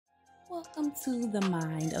Welcome to the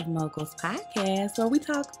Mind of Moguls podcast, where we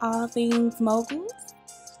talk all things moguls.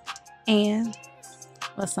 And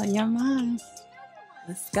what's on your mind?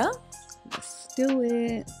 Let's go. Let's do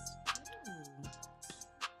it.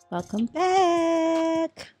 Welcome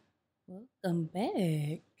back. Welcome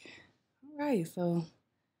back. All right, so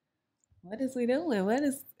what is we doing?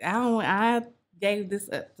 I gave this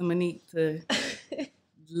up to Monique to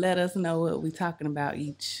let us know what we're talking about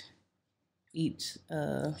each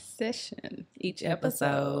session, each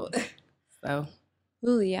episode. So,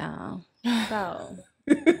 ooh, y'all. So,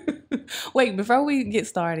 wait, before we get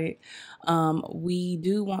started, we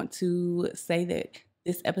do want to say that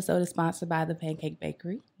this episode is sponsored by the Pancake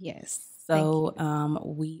Bakery. Yes. So,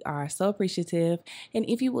 we are so appreciative. And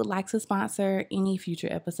if you would like to sponsor any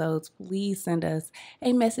future episodes, please send us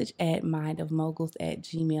a message at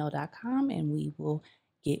mindofmoguls@gmail.com and we will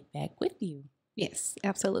get back with you. Yes,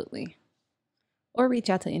 absolutely. Or reach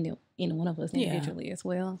out to any one of us individually as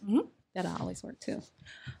well. Mm-hmm. That'll always work too.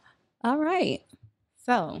 All right.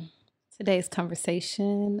 So today's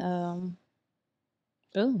conversation,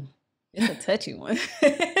 it's a touchy one.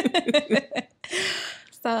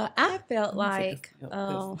 So I felt like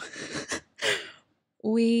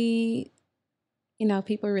we,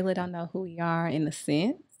 people really don't know who we are in a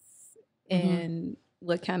sense. Mm-hmm. And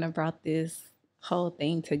what kind of brought this whole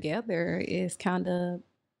thing together is kind of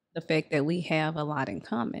the fact that we have a lot in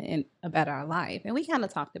common about our life. And we kind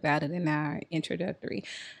of talked about it in our introductory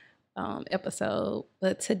episode.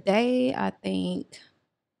 But today, I think,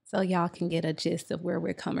 so y'all can get a gist of where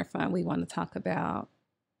we're coming from, we want to talk about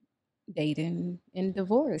dating and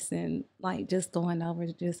divorce and like just going over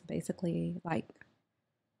just basically like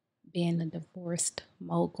being a divorced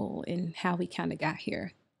mogul and how we kind of got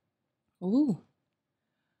here. Ooh.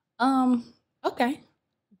 Okay.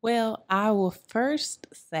 Well, I will first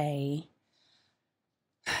say,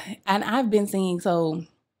 and I've been seeing, so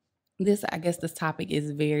this topic is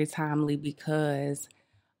very timely because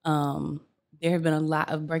there have been a lot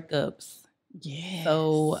of breakups. Yeah.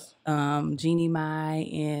 So Jeannie Mai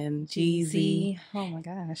and Jeezy. Oh my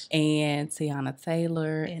gosh. And Tiana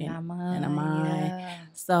Taylor and Amai. Yeah.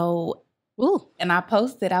 So, and I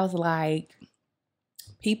posted, I was like,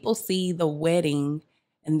 people see the wedding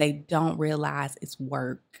and they don't realize it's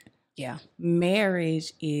work. Yeah.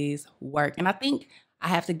 Marriage is work. And I think I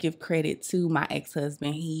have to give credit to my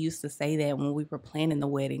ex-husband. He used to say that when we were planning the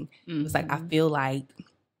wedding. It was like, I feel like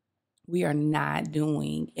we are not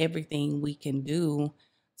doing everything we can do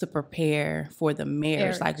to prepare for the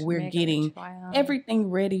marriage. Like we're getting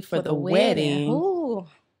everything ready for the wedding. Ooh.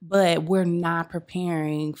 But we're not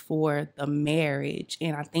preparing for the marriage.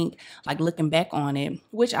 And I think like looking back on it,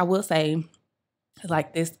 which I will say,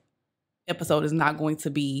 like this episode is not going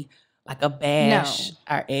to be like a bash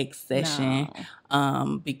our ex session,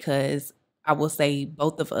 because I will say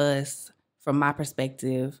both of us, from my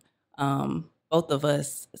perspective, both of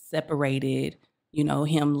us separated,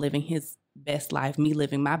 him living his best life, me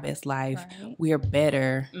living my best life. Right. We are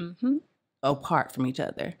better apart from each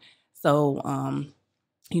other. So,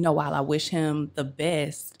 while I wish him the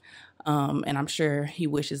best, and I'm sure he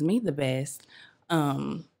wishes me the best,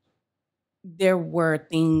 there were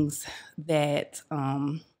things that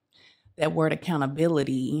that word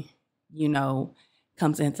accountability,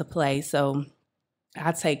 comes into play. So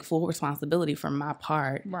I take full responsibility for my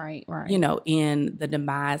part, right, in the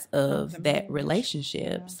demise of that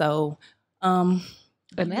relationship. Yeah. So, and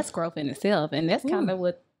that's growth in itself, and that's kind of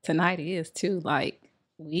what tonight is too. Like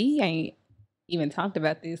we ain't even talked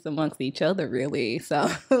about this amongst each other really, so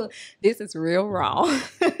this is real raw.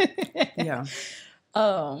 Yeah.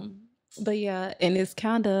 But yeah, and it's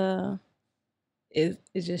kind of, it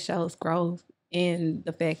just shows growth in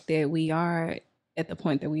the fact that we are at the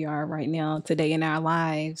point that we are right now today in our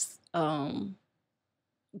lives. And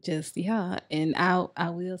I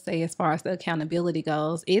will say, as far as the accountability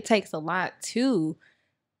goes, it takes a lot to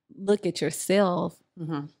look at yourself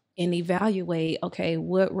and evaluate, okay,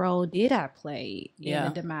 what role did I play in the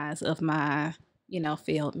demise of my,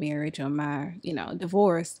 failed marriage or my,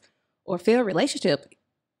 divorce or failed relationship?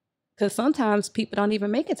 Because sometimes people don't even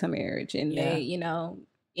make it to marriage and they,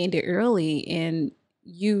 end it early. And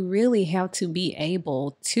you really have to be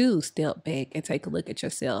able to step back and take a look at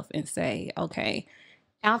yourself and say, okay,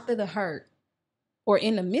 after the hurt or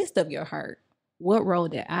in the midst of your hurt, what role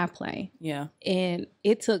did I play? Yeah. And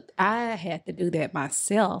I had to do that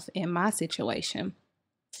myself in my situation,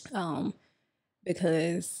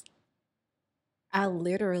 because I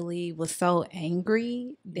literally was so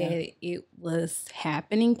angry that it was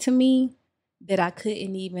happening to me that I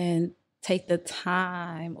couldn't even take the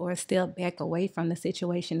time or step back away from the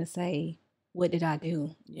situation to say, what did I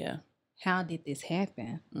do? Yeah. how did this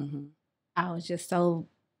happen? I was just so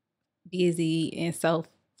busy and so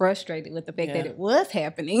frustrated with the fact that it was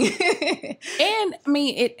happening. And I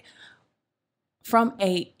mean, it from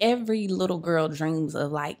every little girl dreams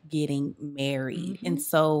of like getting married. And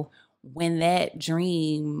so when that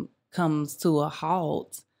dream comes to a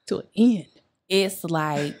halt, to an end, it's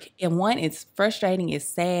like, and one, it's frustrating, it's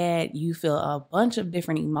sad, you feel a bunch of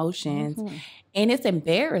different emotions, and it's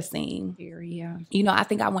embarrassing. Very, yeah. You know, I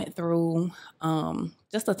think I went through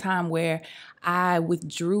just a time where I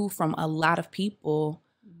withdrew from a lot of people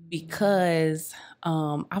because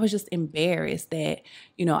I was just embarrassed that,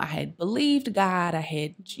 you know, I had believed God, I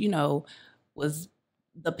had, you know, was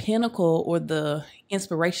the pinnacle or the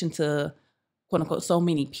inspiration to, quote unquote, so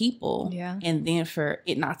many people. Yeah. And then for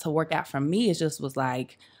it not to work out for me, it just was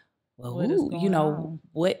like, well, you know,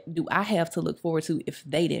 what do I have to look forward to if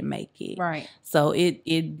they didn't make it? Right. So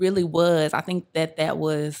it really was, I think that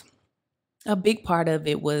was a big part of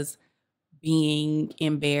it, was being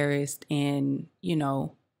embarrassed and, you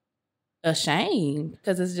know, ashamed,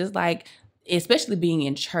 because it's just like, especially being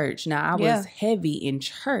in church. Now I was heavy in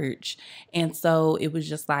church. And so it was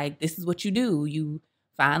just like, this is what you do. You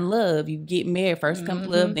find love, you get married. First comes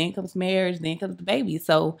love, then comes marriage, then comes the baby.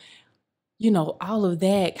 So, you know, all of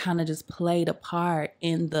that kind of just played a part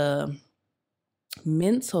in the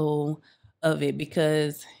mental of it,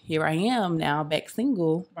 because here I am now back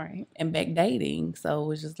single and back dating. So it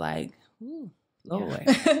was just like, ooh, Lord.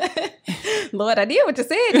 Lord, I did what you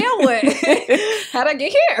said. Now what? How'd I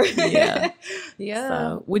get here? Yeah.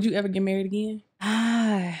 So would you ever get married again?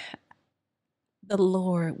 The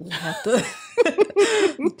Lord will have to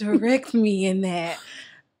direct me in that.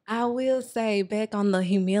 I will say, back on the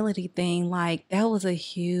humility thing, like that was a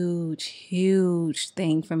huge, huge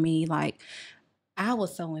thing for me. Like I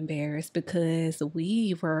was so embarrassed because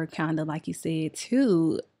we were kind of, like you said,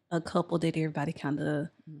 too, a couple that everybody kind of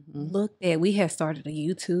looked at. We had started a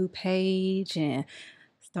YouTube page and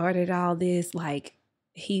started all this. Like,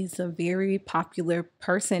 he's a very popular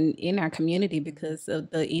person in our community because of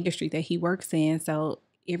the industry that he works in. So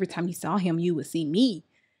every time you saw him, you would see me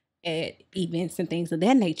at events and things of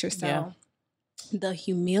that nature. So the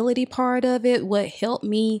humility part of it, what helped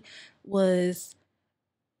me was,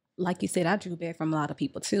 like you said, I drew back from a lot of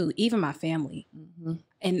people too, even my family.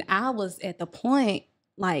 And I was at the point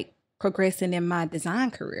like progressing in my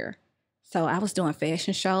design career. So I was doing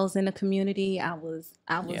fashion shows in the community. I was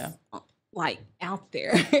like out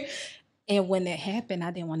there. And when that happened,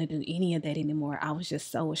 I didn't want to do any of that anymore. I was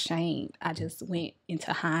just so ashamed. I just went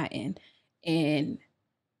into hiding. And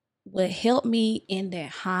what helped me in that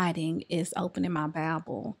hiding is opening my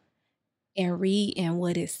Bible and reading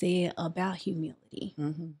what it said about humility.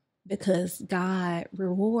 Because God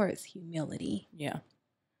rewards humility. Yeah.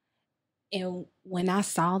 And when I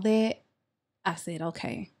saw that, I said,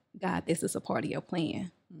 okay, God, this is a part of your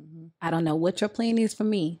plan. I don't know what your plan is for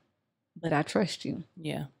me, but I trust you.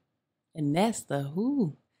 Yeah. And that's the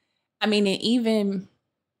who. I mean, and even,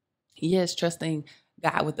 yes, trusting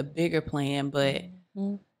God with a bigger plan, but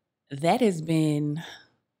that has been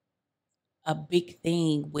a big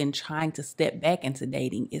thing when trying to step back into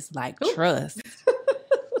dating, is like trust.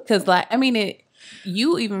 Because, like, I mean,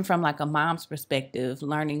 you even from like a mom's perspective,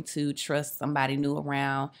 learning to trust somebody new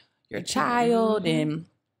around your child and,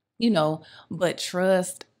 you know, but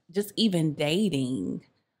trust, just even dating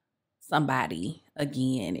somebody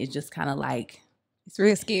again, it's just kind of like, it's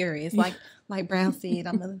real scary. It's like Brown said,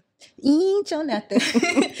 I'm gonna eat your nothing.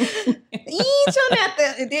 Eat your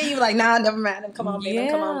nothing. And then you're like, nah, never mind. Come on, baby.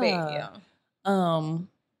 Come on back. Yeah.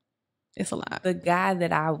 It's a lot. The guy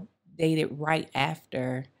that I dated right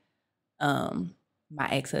after my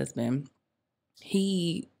ex-husband,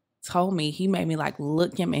 he told me, he made me like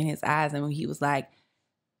look him in his eyes, and he was like,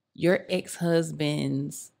 your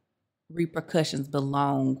ex-husband's repercussions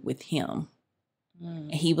belong with him.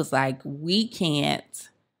 And he was like, we can't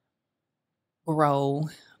grow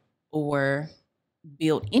or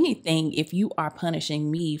build anything if you are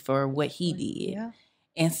punishing me for what he did. Yeah.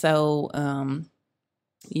 And so,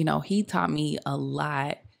 you know, he taught me a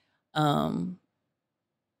lot.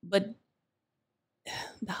 But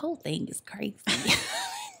the whole thing is crazy.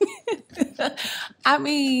 I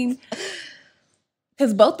mean,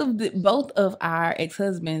 because both of our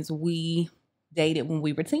ex-husbands, we dated when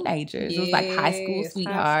we were teenagers. It was like high school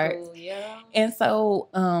sweethearts. High school, yeah. And so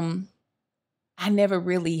I never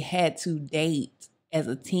really had to date as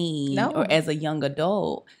a teen or as a young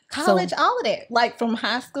adult. College, all of that. Like from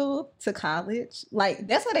high school to college. Like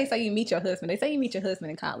that's why they say you meet your husband. They say you meet your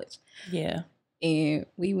husband in college. Yeah. And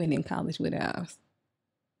we went in college with ours.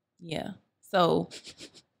 Yeah. So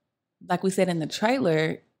like we said in the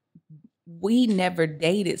trailer, we never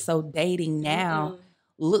dated, so dating now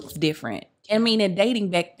looks different. I mean, and dating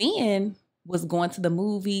back then was going to the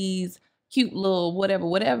movies, cute little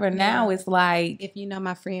whatever. Now it's like, if you know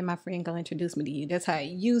my friend gonna introduce me to you. That's how it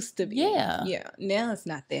used to be. Yeah. Now it's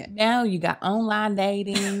not that. Now you got online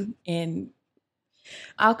dating and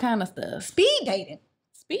all kind of stuff. Speed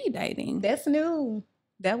dating. That's new.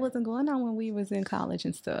 That wasn't going on when we was in college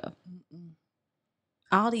and stuff.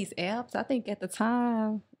 All these apps, I think at the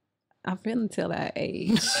time, I'm feeling till our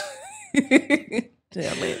age.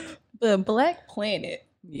 Tell it. But Black Planet,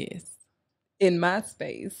 yes, in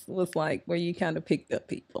MySpace was like where you kind of picked up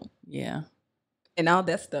people. Yeah. And all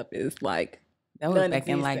that stuff is like that was back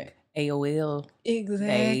in like AOL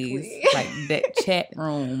days, like that chat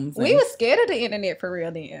rooms. We were scared of the internet for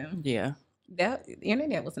real then. Yeah. That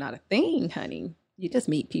internet was not a thing, honey. You just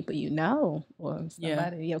meet people you know, or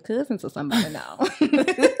somebody, your cousins or somebody know.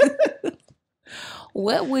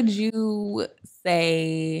 What would you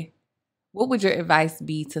say? What would your advice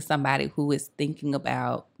be to somebody who is thinking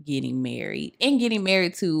about getting married and getting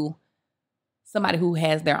married to somebody who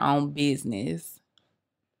has their own business?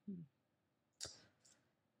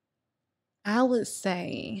 I would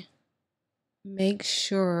say make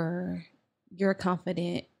sure you're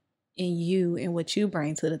confident in you and what you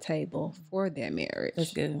bring to the table for that marriage.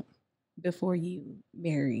 That's good. Before you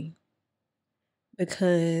marry.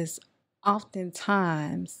 Because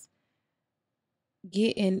oftentimes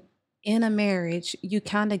getting in a marriage, you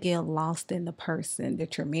kind of get lost in the person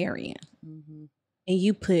that you're marrying. And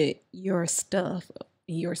you put your stuff,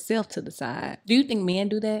 yourself to the side. Do you think men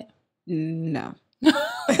do that? No. That's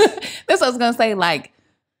what I was going to say. Like,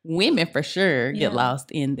 women for sure get lost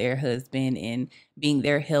in their husband and being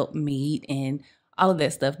their helpmeet and all of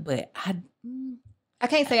that stuff. But I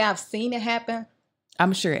can't say I've seen it happen.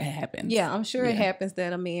 I'm sure it happens. Yeah, I'm sure it happens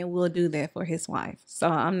that a man will do that for his wife. So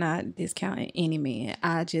I'm not discounting any man.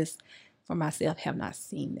 I just, for myself, have not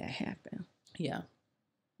seen that happen. Yeah.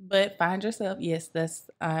 But find yourself. Yes,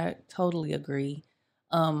 I totally agree.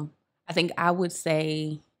 I think I would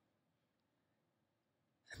say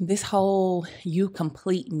this whole "you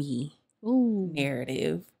complete me"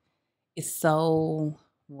 narrative is so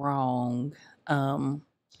wrong.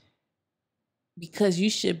 Because you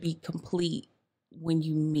should be complete when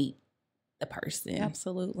you meet the person.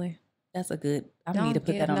 Absolutely. That's a good. I need to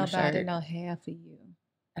put that on a shirt. Don't give nobody no half of you.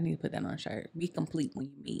 I need to put that on a shirt. Be complete when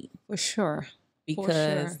you meet. For sure.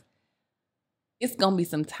 Because it's going to be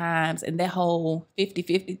some times, and that whole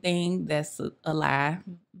 50-50 thing, that's a lie.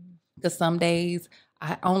 Because some days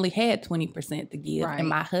I only had 20% to give, and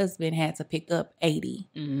my husband had to pick up 80.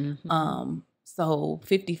 So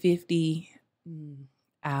 50-50,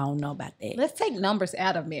 I don't know about that. Let's take numbers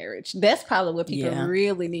out of marriage. That's probably what people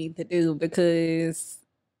really need to do, because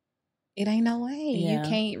it ain't no way. You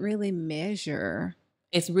can't really measure.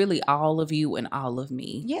 It's really all of you and all of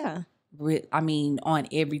me. Yeah. I mean, on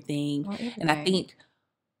everything. And I think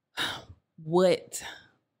what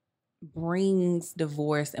brings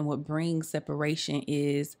divorce and what brings separation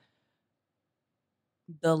is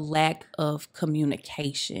the lack of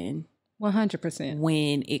communication. 100%.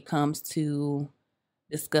 When it comes to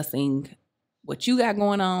discussing what you got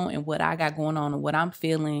going on and what I got going on and what I'm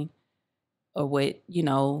feeling, or what,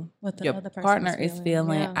 what your partner is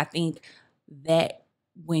feeling. Yeah. I think that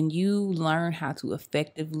when you learn how to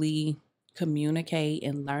effectively communicate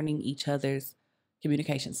and learning each other's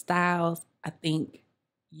communication styles, I think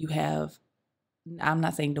you have, I'm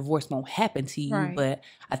not saying divorce won't happen to you, but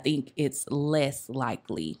I think it's less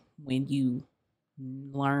likely when you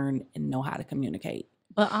learn and know how to communicate.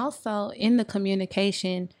 But also in the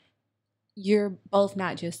communication, you're both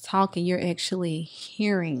not just talking, you're actually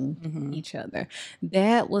hearing each other.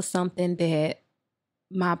 That was something that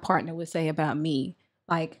my partner would say about me.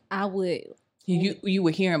 Like, I would... You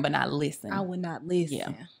were hearing but not listening. I would not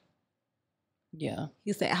listen. Yeah.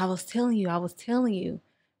 He said, I was telling you.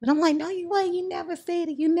 But I'm like, no, you weren't. You never said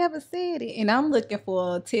it. And I'm looking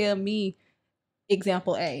for tell me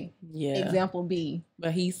example A. Yeah. Example B.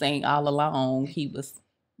 But he's saying all along he was...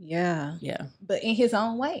 Yeah. Yeah. But in his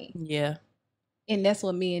own way. Yeah. And that's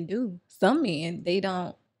what men do. Some men, they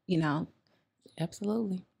don't,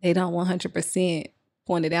 Absolutely. They don't 100%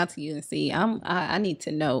 point it out to you and see, I need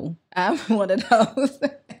to know. I'm one of those.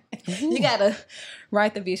 You got to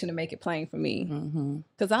write the vision to make it plain for me.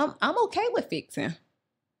 Because I'm okay with fixing.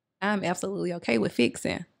 I'm absolutely okay with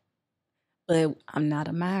fixing. But I'm not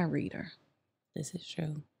a mind reader. This is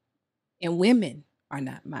true. And women are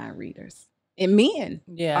not mind readers. And men.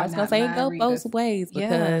 Yeah, I was going to say it goes both ways,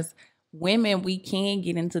 because women, we can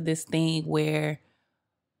get into this thing where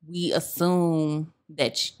we assume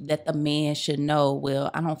that the man should know,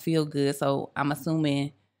 well, I don't feel good, so I'm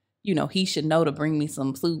assuming, you know, he should know to bring me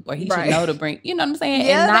some soup, or he should know to bring, you know what I'm saying?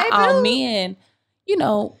 Yeah, and not they all do. men, you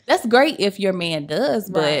know, that's great if your man does,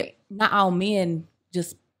 but Right. not all men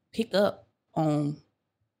just pick up on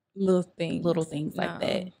little things like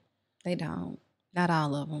that. They don't. Not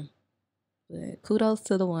all of them. But kudos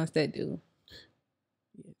to the ones that do.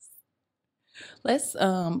 Yes. Let's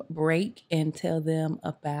break and tell them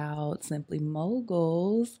about Simply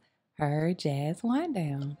Moguls, her jazz wind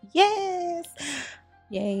down. Yes.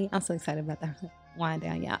 Yay. I'm so excited about the wind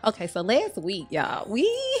down, y'all. Okay, so last week, y'all, we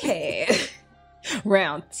had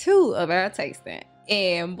round 2 of our tasting.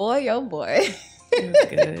 And boy, oh boy. It was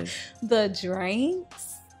good. The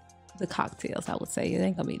drinks, the cocktails, I would say. It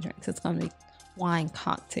ain't going to be drinks. It's going to be wine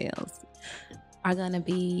cocktails. Are going to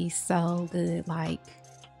be so good. Like,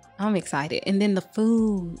 I'm excited. And then the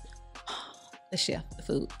food, the chef, the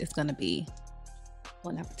food is going to be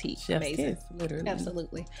bon appetit. Chef's amazing. Kiss, literally.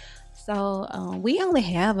 Absolutely. So we only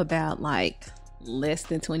have about like less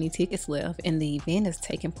than 20 tickets left, and the event is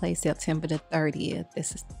taking place September the 30th.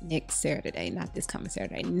 This is next Saturday, not this coming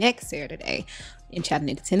Saturday, next Saturday in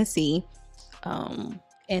Chattanooga, Tennessee.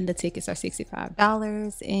 And the tickets are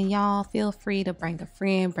 $65. And y'all feel free to bring a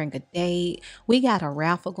friend, bring a date. We got a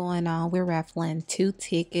raffle going on. We're raffling 2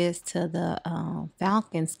 tickets to the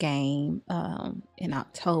Falcons game in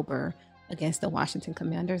October against the Washington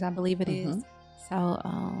Commanders, I believe it is. So,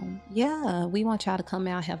 yeah, we want y'all to come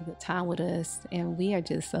out, have a good time with us. And we are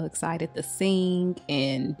just so excited to sing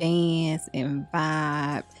and dance and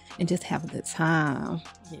vibe and just have a good time.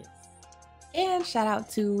 Yes. And shout out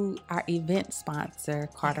to our event sponsor,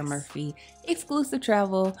 Carter Murphy Exclusive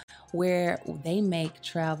Travel, where they make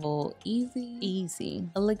travel easy,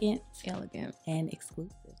 elegant, and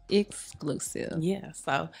exclusive. Yeah.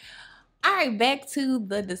 So, all right, back to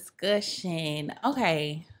the discussion.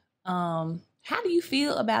 Okay. How do you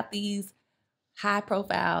feel about these high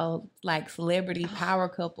profile, like celebrity power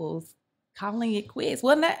couples calling it quits?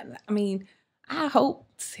 Well, I hope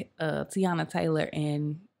Tiana Taylor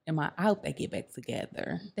and I hope they get back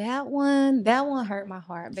together. That one hurt my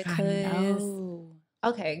heart because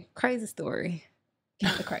okay, crazy story.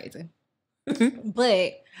 Kind of crazy.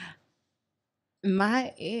 But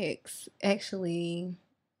my ex actually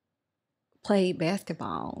played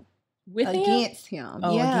basketball against him.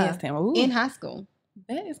 Against him. Ooh. In high school.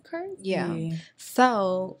 That is crazy. Yeah.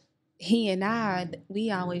 So he and I,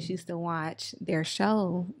 we always used to watch their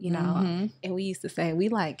show, you know, and we used to say we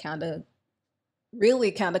like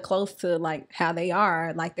really kind of close to like how they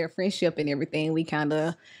are, like their friendship and everything. We kind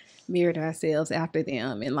of mirrored ourselves after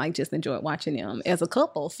them and like just enjoyed watching them as a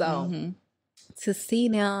couple. So to see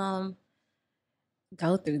them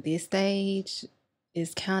go through this stage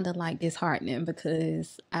is kind of like disheartening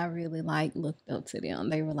because I really like looked up to them.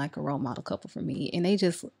 They were like a role model couple for me, and they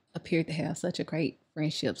just appeared to have such a great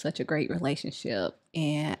friendship, such a great relationship.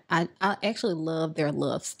 And I actually love their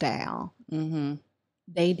love style.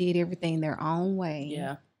 They did everything their own way.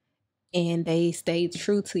 Yeah. And they stayed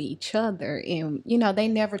true to each other. And, you know, they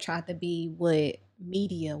never tried to be what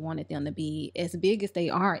media wanted them to be. As big as they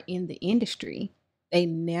are in the industry, they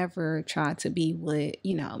never tried to be what,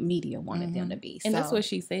 you know, media wanted them to be. And that's what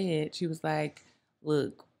she said. She was like,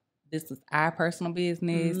 look, this is our personal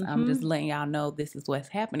business. I'm just letting y'all know this is what's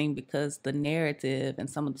happening because the narrative and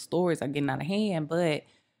some of the stories are getting out of hand. But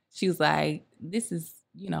she was like, this is,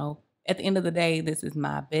 you know, at the end of the day, this is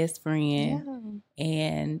my best friend. Yeah.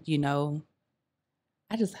 And, you know,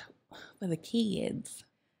 I just, for the kids.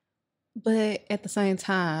 But at the same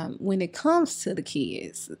time, when it comes to the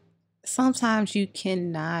kids, sometimes you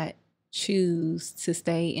cannot choose to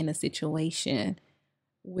stay in a situation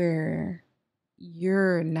where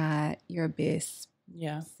you're not your best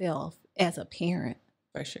self as a parent.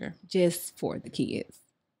 For sure. Just for the kids.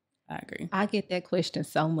 I agree. I get that question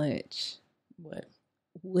so much. What?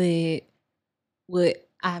 Would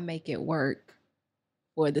I make it work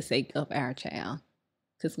for the sake of our child?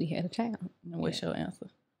 Because we had a child. And what's your answer?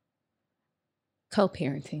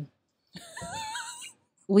 Co-parenting.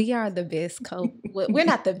 We are the best we're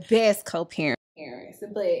not the best co-parents,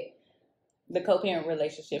 but the co-parent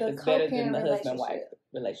relationship is better than the husband-wife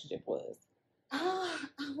relationship was. I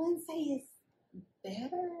wouldn't say it's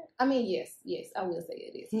better. I mean, yes, I will say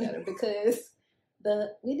it is better because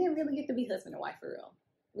we didn't really get to be husband and wife for real.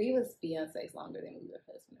 We was fiancés longer than we were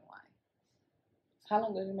husband and wife. How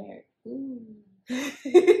long was you married?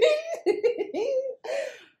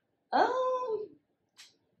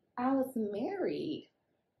 I was married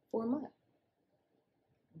 4 months.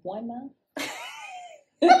 1 month? I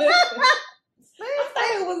thought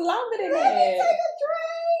it was longer than that. Take a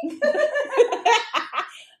drink.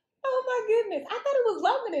 Oh my goodness. I thought it was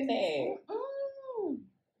longer than that.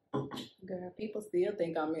 Girl, people still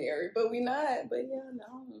think I'm married, but we not. But yeah,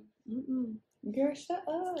 no. Girl, shut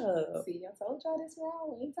up. See, I told y'all this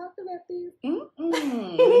wrong. We ain't talked about this. So,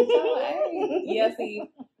 hey. Yeah, see,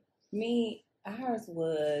 ours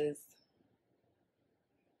was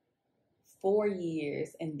 4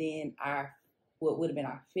 years, and then what would have been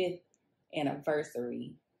our 5th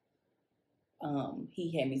anniversary,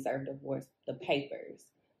 he had me serve the papers.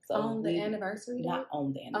 So on the anniversary not day?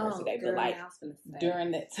 On the anniversary day, girl, but like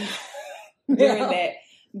during that time,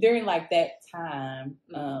 during like that time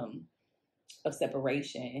of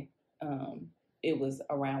separation, it was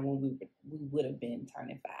around when we would have been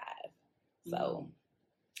turning 5. So,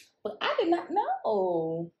 but I did not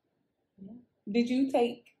know. Did you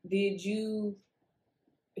I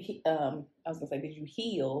was gonna say, did you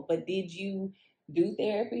heal? But did you do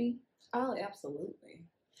therapy? Oh, absolutely.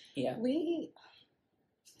 Yeah.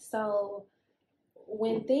 So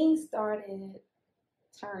when things started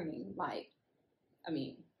turning, like, I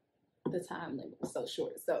mean, the time limit was so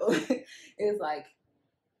short. So it was like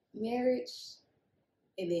marriage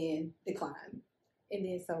and then decline. And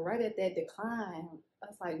then so right at that decline, I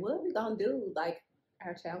was like, what are we gonna do? Like,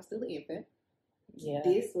 our child's still an infant. Yeah.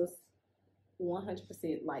 This was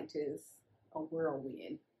 100% like just a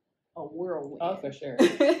whirlwind. Oh, for sure.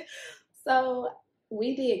 So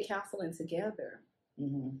we did counseling together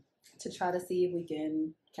to try to see if we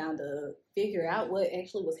can kind of figure out what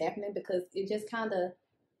actually was happening, because it just kind of,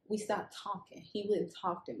 we stopped talking. He wouldn't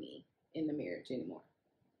talk to me in the marriage anymore.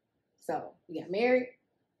 So we got married.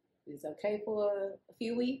 It was okay for a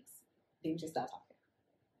few weeks. Then we just stopped talking.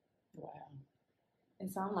 Wow.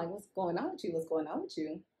 And so I'm like, what's going on with you? What's going on with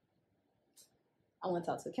you? I want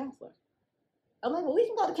to talk to a counselor. I'm like, well, we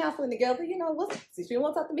can go to counseling together. You know, since you don't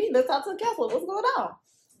want to talk to me, let's talk to a counselor. What's going on?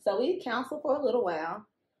 So we counseled for a little while.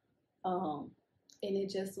 And it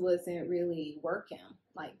just wasn't really working.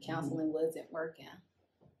 Like, counseling wasn't working.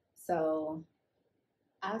 So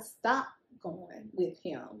I stopped going with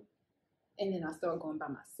him. And then I started going by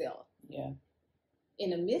myself. Yeah. In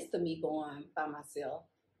the midst of me going by myself,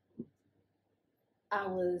 I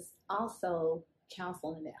was also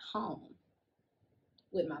counseling at home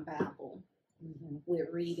with my Bible, with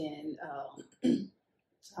reading.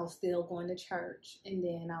 I was still going to church, and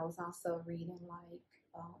then I was also reading like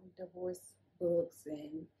divorce books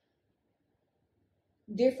and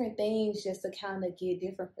different things, just to kind of get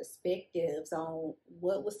different perspectives on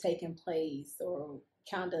what was taking place, or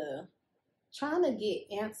kind of trying to get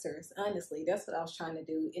answers. Honestly, that's what I was trying to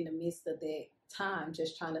do in the midst of that time,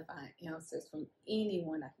 just trying to find answers from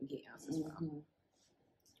anyone I can get answers from.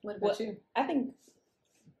 What about you? I think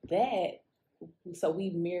that, so we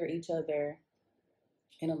mirror each other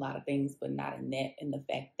in a lot of things, but not in the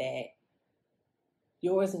fact that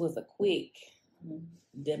yours was a quick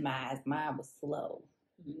demise, mine was slow.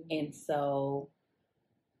 And so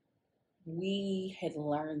we had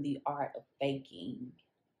learned the art of faking.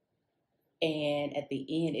 And at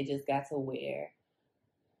the end, it just got to where,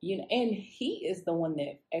 and he is the one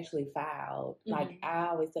that actually filed. Like, I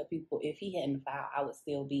always tell people, if he hadn't filed, I would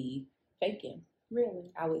still be faking.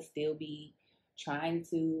 Really? I would still be trying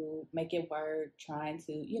to make it work, trying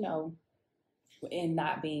to, and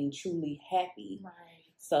not being truly happy. Right.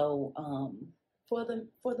 So, for the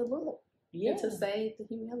Lord. Yeah. And to save the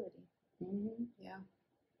humility. Yeah.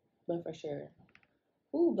 But for sure.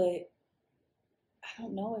 Ooh, but I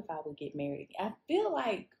don't know if I would get married. I feel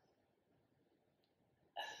like,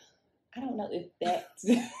 I don't know if that's,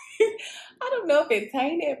 I don't know if it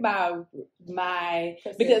tainted my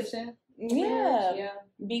perception. Yeah.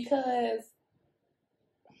 Because,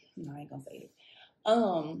 no, I ain't gonna say it.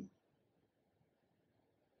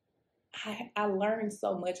 I learned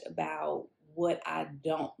so much about what I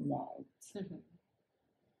don't want.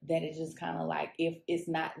 That it's just kind of like, if it's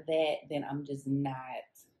not that, then I'm just not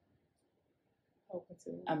open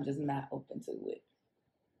to it. I'm just not open to it.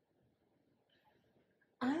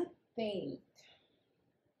 I think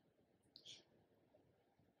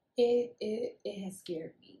it has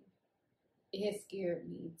scared me. It has scared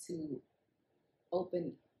me to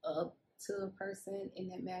open up to a person in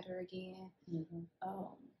that matter again.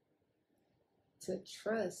 To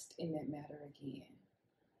trust in that matter again.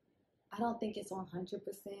 I don't think it's 100%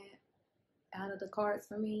 out of the cards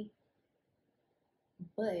for me,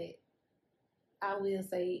 but I will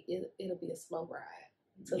say it'll be a slow ride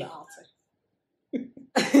to the altar.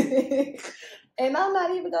 And I'm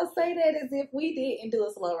not even gonna say that as if we didn't do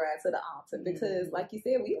a slow ride to the altar, because like you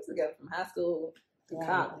said, we was together from high school to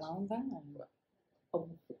college. A long time.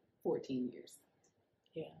 Over 14 years.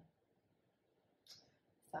 Yeah.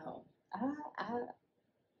 So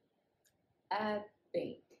I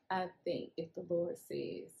think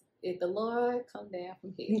if the Lord come down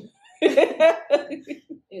from here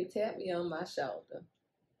and tap me on my shoulder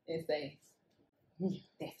and say,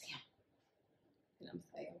 that's him. And I'm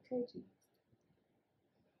saying, okay, Jesus.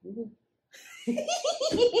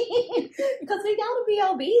 Because we got to be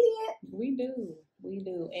obedient. We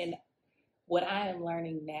do. And what I am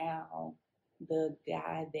learning now, the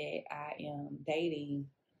guy that I am dating,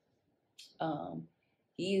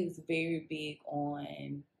 he is very big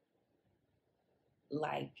on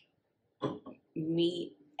like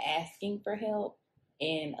me asking for help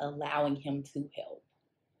and allowing him to help.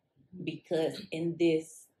 Because in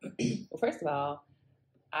this, well, first of all,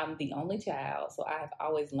 I'm the only child, so I've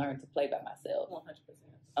always learned to play by myself.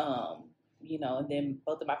 100%. You know, and then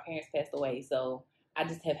both of my parents passed away, so I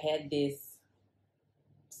just have had this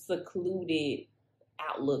secluded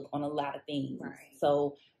outlook on a lot of things. Right.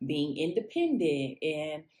 So being independent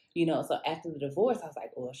and, you know, so after the divorce, I was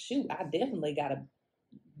like, well, shoot, I definitely got to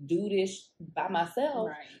do this by myself.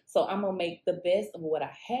 Right. So I'm going to make the best of what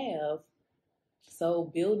I have. So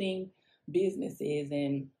building businesses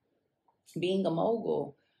and being a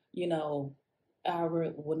mogul, you know, I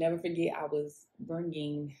will never forget I was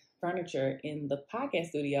bringing furniture in the podcast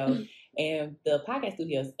studio and the podcast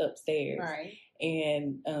studio is upstairs. Right.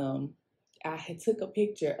 And I had took a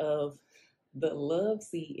picture of the love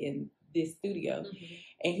seat in this studio. Mm-hmm.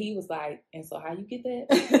 And he was like, and so how you get that?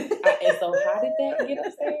 And so how did that get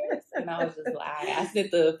upstairs? And I was just like, I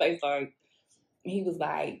sent the face like, he was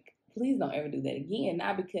like, please don't ever do that again.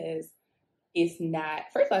 Not because it's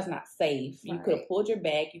not, first of all, it's not safe. Right. You could have pulled your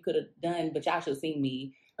back. You could have done, but y'all should have seen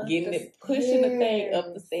me pushing the thing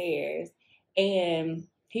up the stairs. And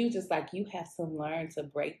he was just like, you have to learn to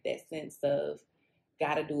break that sense of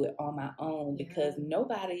got to do it on my own because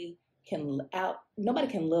nobody can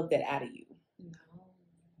love that out of you. No.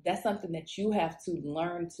 That's something that you have to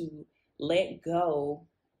learn to let go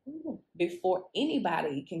before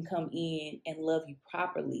anybody can come in and love you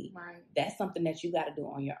properly. Right. That's something that you got to do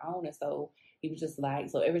on your own. And so he was just like,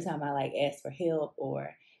 so every time I like ask for help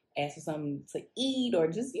or ask for something to eat or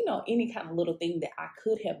just, you know, any kind of little thing that I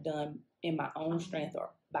could have done in my own strength or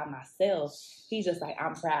by myself, he's just like,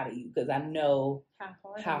 I'm proud of you because I know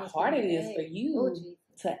how hard it is for you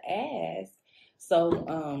to ask.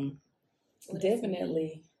 So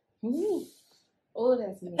definitely. Oh,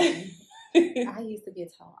 that's me. I used to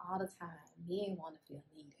get told all the time, men want to feel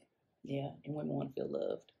needed. Yeah, and women want to feel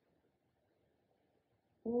loved.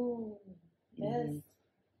 Ooh, that's,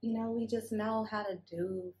 you know, we just know how to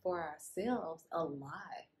do for ourselves a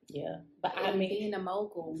lot. Yeah. But I mean, being a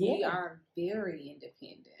mogul, we are very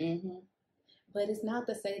independent. Mm-hmm. But it's not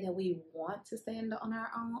to say that we want to stand on our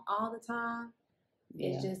own all the time.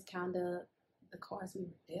 Yeah. It's just kind of the cards we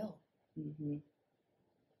were dealt. Mm-hmm.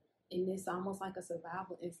 And it's almost like a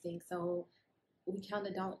survival instinct. So we kind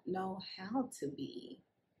of don't know how to be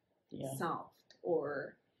soft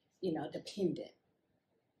or, you know, dependent.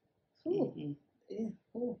 Ooh. Mm-hmm. Yeah.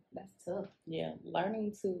 Ooh, that's tough. Yeah.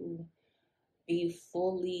 Learning to be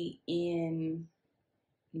fully in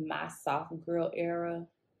my soft girl era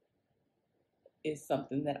is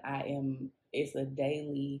something that it's a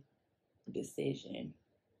daily decision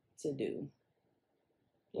to do.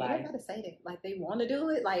 Like, everybody say that. Like, they want to do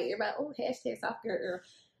it. Like, everybody, hashtag soft girl.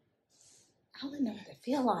 I wouldn't know what to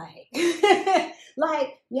feel like.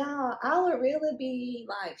 Like, y'all, I would really be,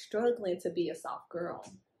 like, struggling to be a soft girl.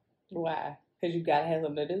 Why? Because you got to have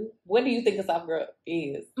something to do? What do you think a soft girl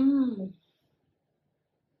is?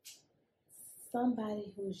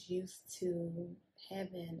 Somebody who's used to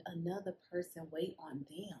having another person wait on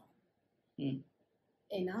them.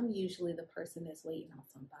 And I'm usually the person that's waiting on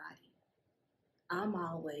somebody. I'm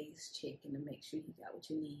always checking to make sure you got what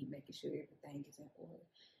you need, making sure everything is in order.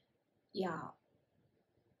 Y'all,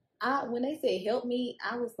 when they said help me,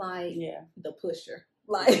 I was like the pusher.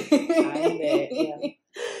 Like, I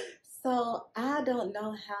So I don't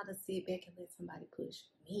know how to sit back and let somebody push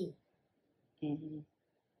me. Mm-hmm.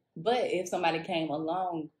 But if somebody came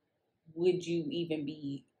along, would you even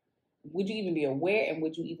be aware and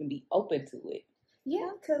would you even be open to it? Yeah,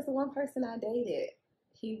 because the one person I dated,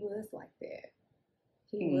 he was like that.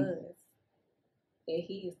 He was. And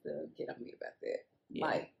he used to get on me about that. Yeah.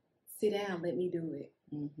 Like, sit down, let me do it.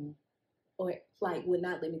 Mm-hmm. Or, like, would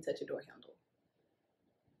not let me touch a door handle.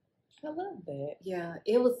 I love that. Yeah,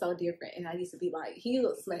 it was so different. And I used to be like, he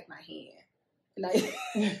would smack my hand. And I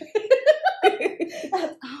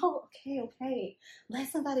was, oh, okay.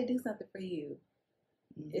 Let somebody do something for you.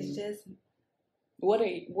 Mm-hmm. It's just. Do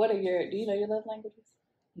you know your love languages?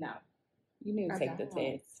 No. You need to take the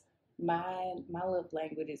test. my love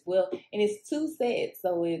language is, well, and it's two sets,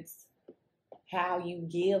 so it's how you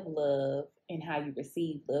give love and how you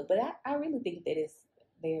receive love. But I really think that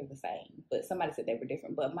they're the same. But somebody said they were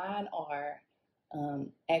different. But mine are I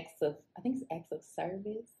think it's acts of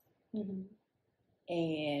service, mm-hmm.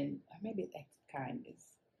 and or maybe it's acts of kindness.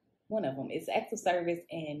 One of them is acts of service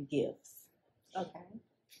and gifts. Okay,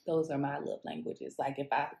 those are my love languages. Like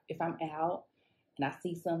if I'm out and I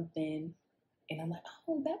see something and I'm like,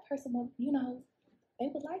 oh, that person will, they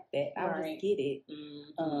would like that. I'll just get it.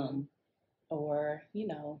 Mm-hmm. Or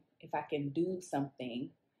if I can do something.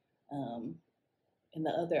 And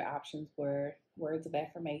the other options were words of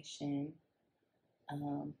affirmation,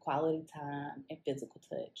 quality time, and physical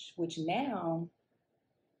touch, which now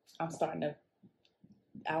I'm starting to,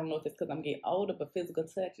 I don't know if it's because I'm getting older, but physical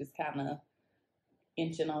touch is kind of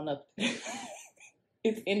inching on up.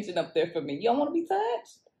 It's inching up there for me. You don't want to be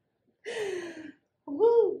touched?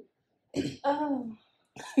 Woo! Oh.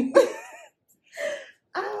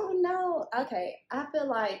 I don't know. Okay, I feel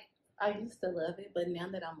like I used to love it, but now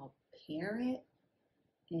that I'm a parent,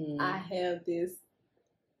 I have this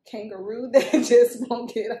kangaroo that just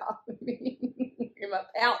won't get off of me in my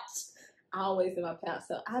pouch. Always in my pouch.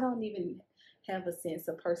 So I don't even have a sense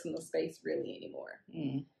of personal space really anymore.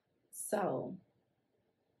 So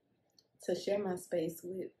to share my space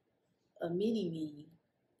with a mini me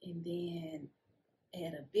and then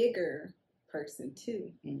add a bigger person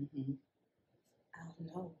too. Mm-hmm. I don't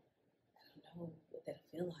know what that'll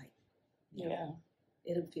feel like. Yeah.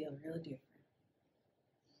 It'll feel real different.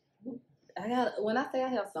 When I say I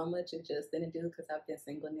have so much adjusting to do because I've been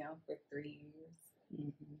single now for 3 years.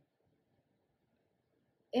 Mm-hmm.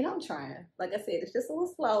 And I'm trying. Like I said, it's just a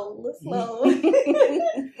little slow.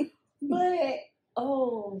 But,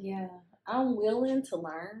 oh, yeah. I'm willing to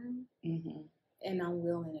learn. Mm-hmm. And I'm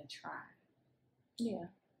willing to try. Yeah.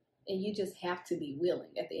 And you just have to be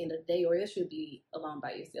willing at the end of the day, or else you'll be alone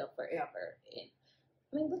by yourself forever. And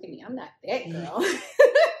I mean, look at me. I'm not that girl.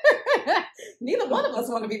 Neither one of us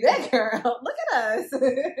want to be that girl. Look at us.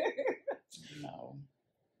 No.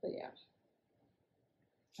 But yeah.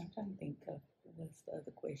 I'm trying to think of what's the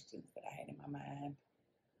other questions that I had in my mind.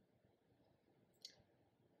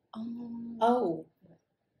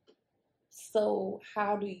 So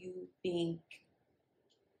how do you think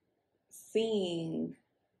seeing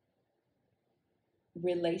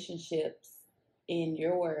relationships in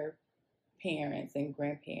your parents and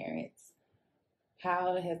grandparents,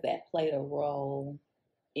 how has that played a role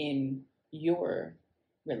in your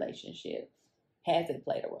relationships? Has it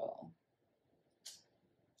played a role?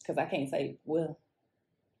 Because I can't say, well,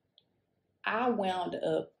 I wound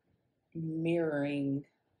up mirroring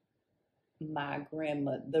my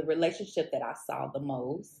grandmother, the relationship that I saw the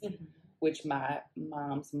most, mm-hmm. which my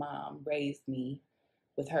mom's mom raised me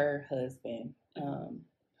with her husband,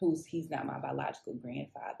 he's not my biological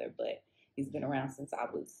grandfather, but he's been around since I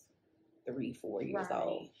was 3-4 years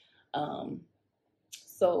old.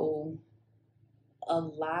 So a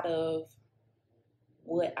lot of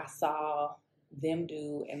what I saw them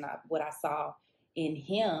do and what I saw in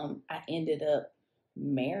him, I ended up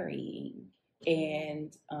marrying.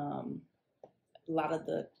 And a lot of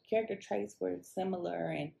the character traits were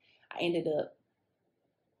similar, and I ended up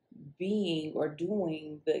being or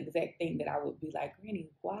doing the exact thing that I would be like, Granny,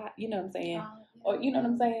 why? You know what I'm saying? Or you know what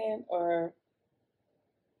I'm saying? Or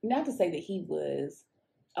not to say that he was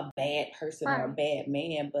a bad person or a bad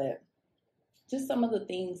man, but just some of the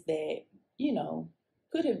things that,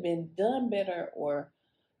 could have been done better or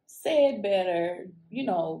said better,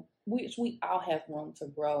 which we all have room to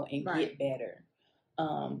grow and get better.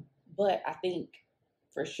 But I think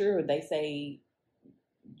for sure they say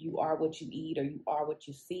you are what you eat or you are what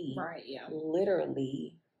you see. Right, yeah.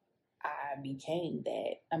 Literally, I became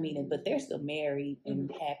that. I mean, but they're still married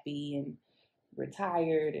and happy and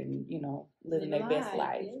retired and, living their best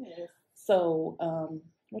life. Yes. So,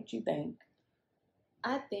 what you think?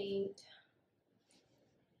 I think,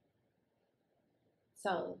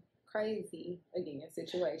 so crazy, again,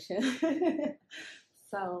 situation.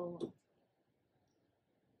 So,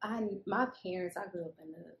 my parents, I grew up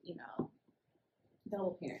in a,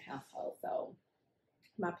 double parent household. So,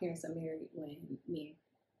 my parents are married when me and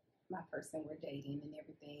my person were dating and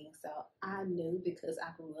everything. So, I knew because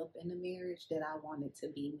I grew up in a marriage that I wanted to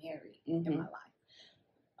be married in my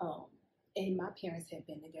life. And my parents had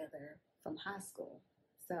been together from high school.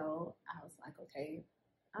 So, I was like, okay,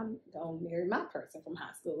 I'm going to marry my person from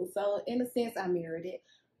high school. So, in a sense, I married it.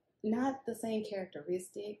 Not the same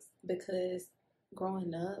characteristics because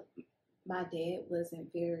growing up, my dad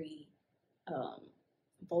wasn't very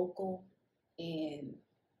vocal and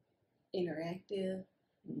interactive.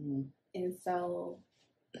 Mm-hmm. And so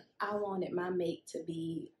I wanted my mate to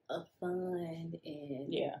be a fun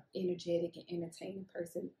and energetic and entertaining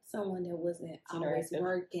person, someone that wasn't always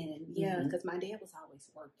working. Yeah, because my dad was always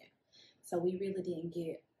working. So we really didn't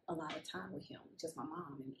get a lot of time with him, just my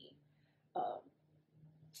mom and me.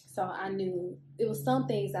 So I knew it was some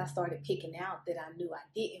things I started picking out that I knew I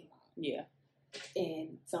didn't want. Yeah.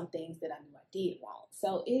 And some things that I knew I did want.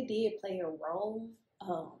 So it did play a role.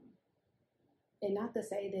 And not to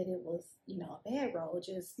say that it was, a bad role,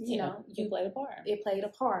 just, you played a part. It played a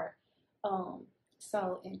part.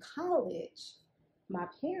 So in college, my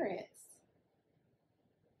parents,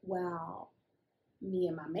 while me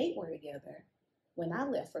and my mate were together, when I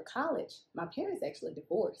left for college, my parents actually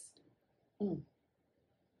divorced. Mm.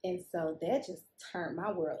 And so that just turned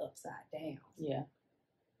my world upside down. Yeah.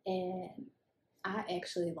 And I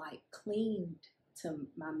actually clinged to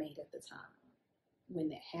my mate at the time when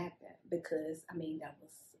that happened, because that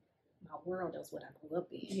was my world. That was what I grew up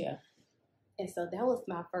in. Yeah. And so that was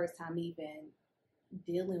my first time even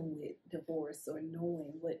dealing with divorce or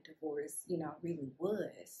knowing what divorce, really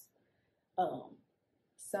was.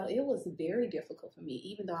 So it was very difficult for me,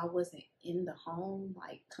 even though I wasn't in the home,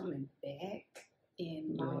 coming back,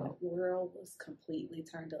 and my world was completely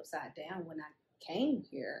turned upside down when I came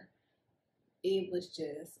here. It was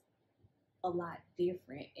just a lot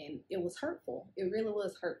different, and it was hurtful. It really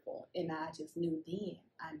was hurtful, and I just knew then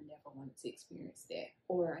I never wanted to experience that,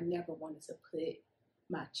 or I never wanted to put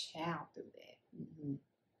my child through that. Mm-hmm.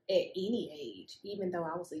 At any age, even though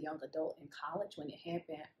I was a young adult in college when it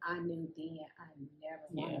happened, I knew then I never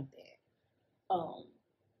wanted that.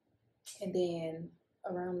 And then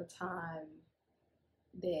around the time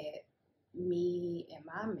that me and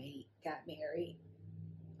my mate got married,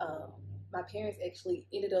 my parents actually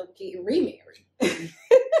ended up getting remarried.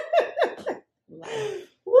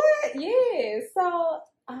 What? Yeah. So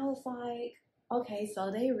I was like, okay,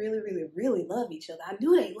 so they really, really, really love each other. I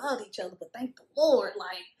knew they loved each other, but thank the Lord,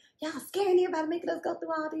 y'all scaring everybody, making us go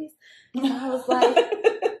through all this. And I was like,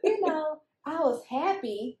 I was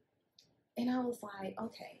happy. And I was like,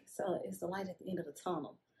 okay, so it's the light at the end of the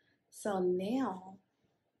tunnel. So now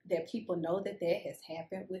that people know that has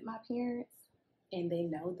happened with my parents, and they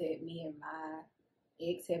know that me and my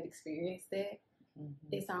ex have experienced that,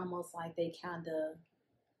 it's almost like they kind of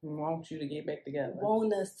want you to get back together.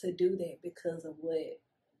 Want us to do that because of what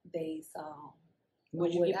they saw.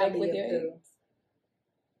 Would you get back with your ex?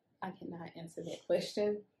 I cannot answer that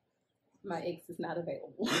question. My ex is not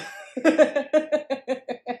available.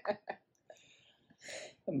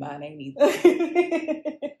 Mine ain't either.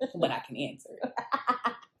 But I can answer.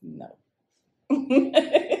 No.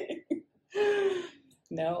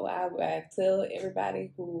 No, I tell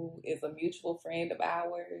everybody who is a mutual friend of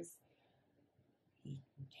ours, he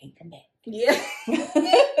can't come back. Yeah.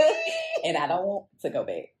 And I don't want to go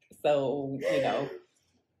back. So,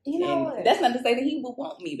 what? That's not to say that he would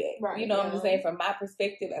want me back. Right. I'm just saying, from my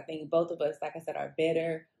perspective, I think both of us, like I said, are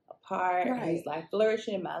better apart. Right. His life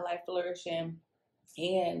flourishing, my life flourishing.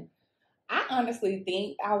 And I honestly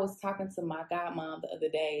think, I was talking to my godmom the other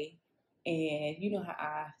day, and you know how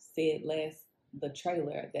I said the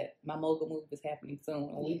trailer that my mogul move is happening soon.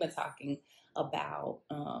 And we've been talking about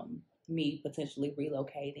me potentially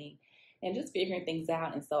relocating and just figuring things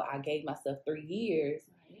out. And so I gave myself 3 years.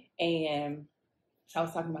 Right. And I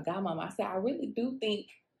was talking to my godmom. I said, I really do think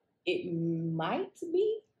it might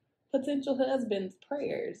be potential husband's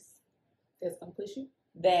prayers that's gonna push you.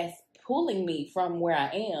 That's pulling me from where I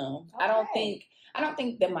am. Okay. I don't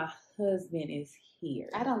think that my husband is here.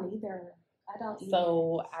 I don't either.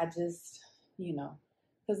 So I just,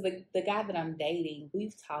 because the guy that I'm dating,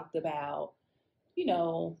 we've talked about,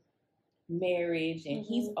 marriage, and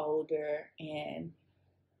he's older, and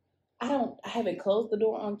I haven't closed the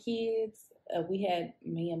door on kids.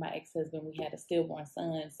 Me and my ex-husband, we had a stillborn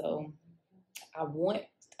son. So I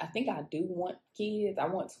think I do want kids. I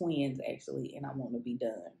want twins, actually, and I want to be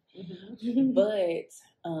done. Mm-hmm. But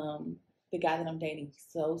the guy that I'm dating, he's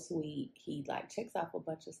so sweet. He checks off a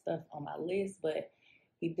bunch of stuff on my list, but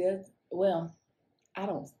he does, well, I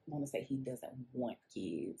don't want to say he doesn't want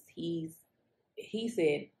kids. He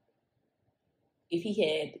said if he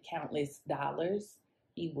had countless dollars,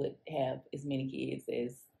 he would have as many kids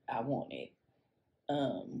as I wanted.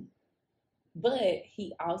 But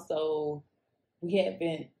he also, we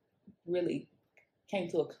haven't really came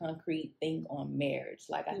to a concrete thing on marriage.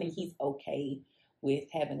 I think he's okay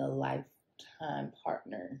with having a lifetime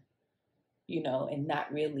partner, and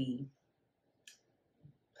not really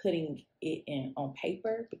putting it on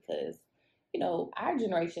paper, because, our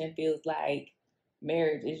generation feels like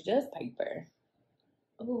marriage is just paper.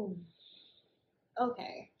 Oh,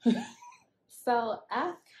 Okay. So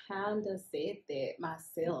I kind of said that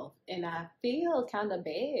myself, and I feel kind of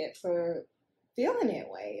bad for feeling that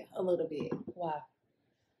way a little bit. Why?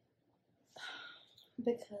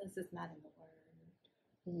 Because it's not in the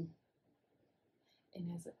word.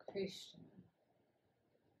 And as a Christian,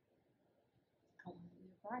 I want to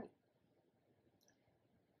live right.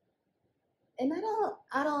 And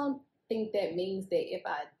I don't think that means that if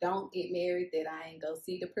I don't get married that I ain't go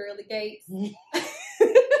see the pearly gates.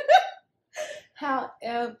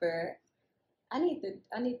 However, I need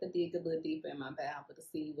to dig a little deeper in my Bible to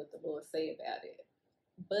see what the Lord say about it.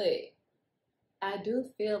 But I do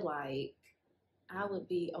feel like I would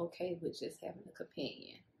be okay with just having a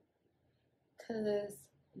companion. Because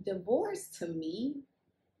divorce to me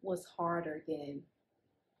was harder than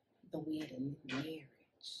the wedding marriage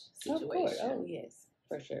situation. Of course. Oh, yes,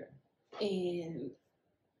 for sure. And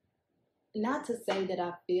not to say that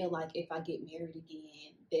I feel like if I get married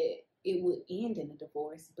again that it would end in a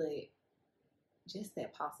divorce, but just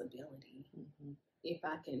that possibility. If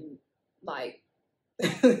I can, like,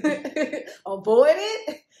 avoid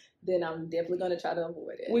it, then I'm definitely going to try to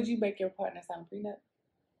avoid it. Would you make your partner sign a prenup?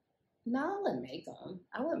 No, I wouldn't make them.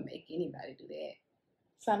 I wouldn't make anybody do that.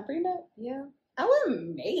 Sign a prenup? Yeah. I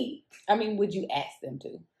wouldn't make. I mean, would you ask them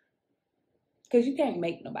to? Because you can't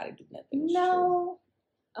make nobody do nothing. No.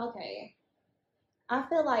 Okay. I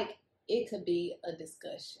feel like it could be a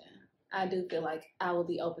discussion. I do feel like I would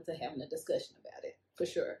be open to having a discussion about it, for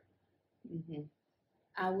sure.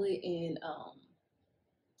 I wouldn't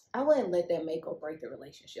let that make or break the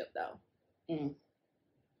relationship, though.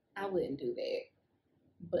 I wouldn't do that.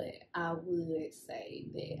 But I would say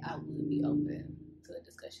that I would be open to a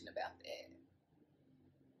discussion about that.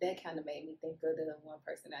 That kind of made me think of the one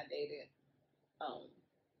person I dated.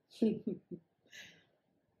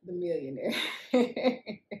 The millionaire.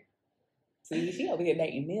 See, she over here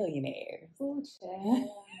dating millionaires. Ooh, child.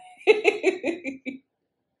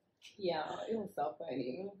 Yeah, it was so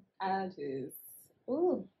funny.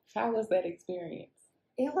 How was that experience?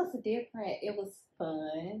 It was different. It was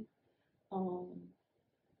fun.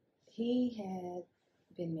 He had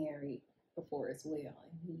been married before as well,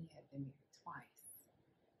 and he had been married twice.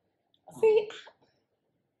 See,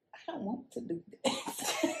 I don't want to do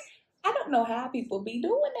this. I don't know how people be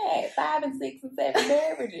doing that. 5 and 6 and 7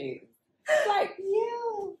 marriages. Like,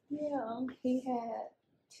 yeah. He had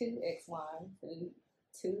 2 ex-wives and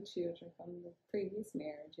 2 children from the previous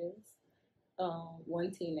marriages.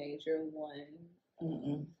 One teenager,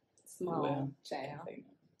 one small child.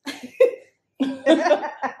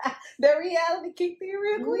 The reality kicked in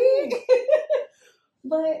real quick.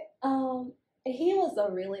 But he was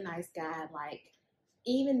a really nice guy. Like,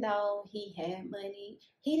 even though he had money,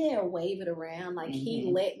 he didn't wave it around. Like,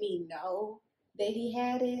 he let me know that he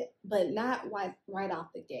had it, but not right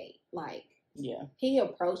off the gate. Like, he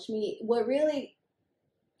approached me. What really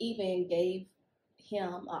even gave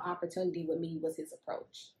him an opportunity with me was his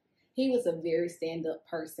approach. He was a very stand-up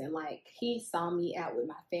person. Like, he saw me out with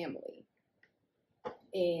my family,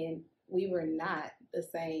 and we were not the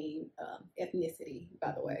same ethnicity,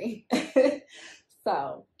 by the way.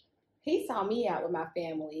 So he saw me out with my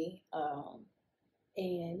family,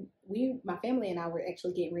 and my family and I were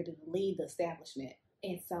actually getting ready to leave the establishment.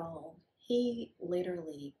 And so he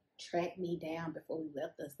literally tracked me down before we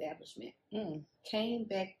left the establishment, came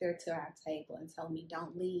back there to our table and told me,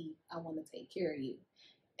 "Don't leave. I want to take care of you."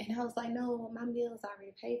 And I was like, "No, my meal's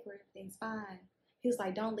already paid for. Everything's fine." He was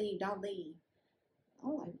like, "Don't leave, don't leave."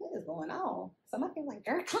 I'm like, "What is going on?" So my family like,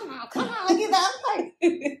 "Girl, come on, you know, like,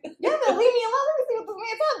 y'all better leave me alone. Let me see what this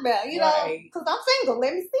man talking about, you know, because I'm single.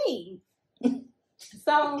 Let me see."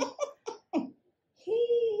 So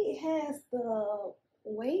he has the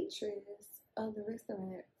waitress of the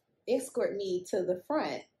restaurant escort me to the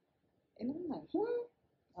front, and I'm like,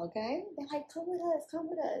 okay. They're like, come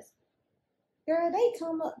with us. Girl, they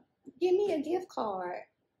come up, give me a gift card,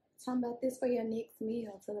 talking about this for your next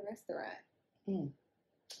meal to the restaurant.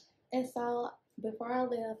 And so before I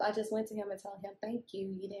left, I just went to him and told him, "Thank you.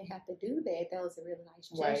 You didn't have to do that. That was a really nice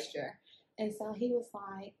gesture." And so he was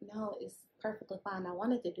like, "No, it's perfectly fine. I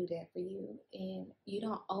wanted to do that for you. And you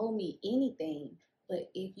don't owe me anything. But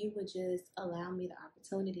if you would just allow me the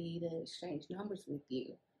opportunity to exchange numbers with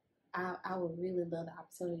you, I would really love the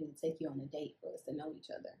opportunity to take you on a date for us to know each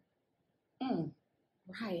other."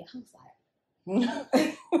 Right. I was like,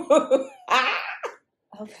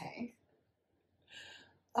 okay.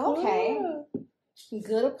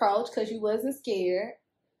 Good approach, because you wasn't scared,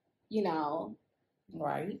 you know.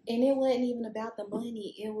 Right. And it wasn't even about the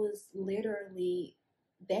money. It was literally,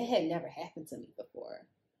 that had never happened to me before.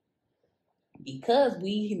 Because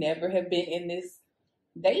we never have been in this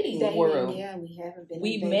dating world. Yeah, we haven't been.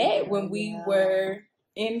 We met when we were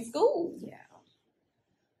in school. Yeah.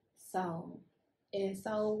 So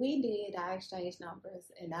we did. I exchanged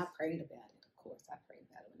numbers, and I prayed about it. Of course, I prayed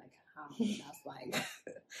about it when I got home, and I was like,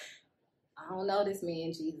 I don't know this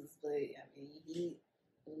man Jesus, but I mean, you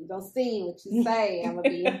gonna see what you say. I'm gonna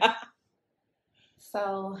be.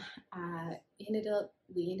 So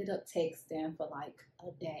we ended up texting for like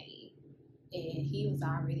a day, and he was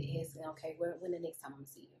already asking, okay, when the next time I'm gonna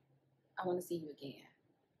see you? I want to see you again.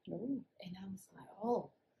 Ooh. And I was like,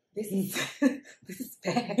 oh, this is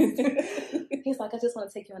fast. He's like, I just want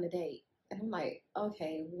to take you on a date. And I'm like,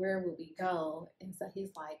 okay, where would we go? And so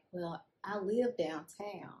he's like, well, I live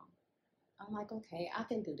downtown. I'm like, okay, I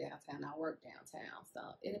can do downtown. I work downtown, so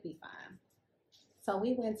it'll be fine. So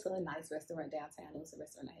we went to a nice restaurant downtown. It was a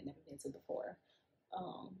restaurant I had never been to before.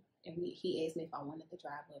 And he asked me if I wanted to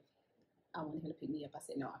drive up. I wanted him to pick me up. I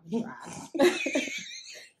said, no, I'm going to drive.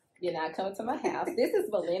 You're not coming to my house. This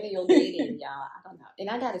is millennial dating, y'all. I don't know. And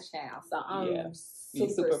I got a child, so I'm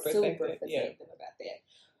super protective about that.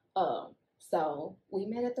 So we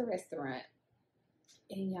met at the restaurant.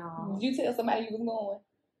 And y'all. Did you tell somebody you was going?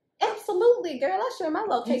 Absolutely, girl. I shared my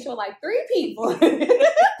location with like 3 people.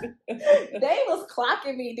 They was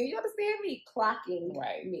clocking me. Do you understand me? Clocking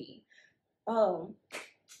me. So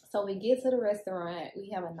we get to the restaurant. We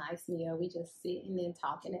have a nice meal. We just sitting and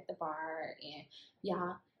talking at the bar. And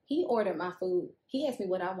y'all, he ordered my food. He asked me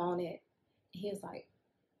what I wanted. He was like,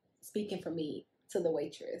 speaking for me to the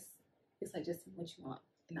waitress. He's like, just what you want.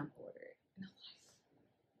 And I'm ordered. And I'm like,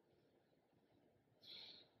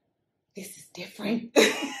 this is different.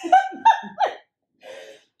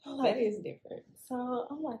 That is different. So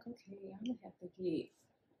I'm like, okay, I'm going to have to get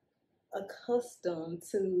accustomed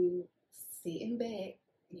to sitting back.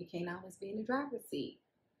 You can't always be in the driver's seat.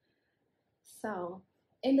 So,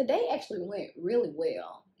 and the day actually went really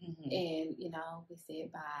well. Mm-hmm. And, we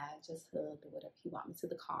said bye, just hugged or whatever. He walked me to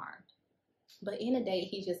the car. But in the day,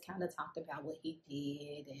 he just kind of talked about what he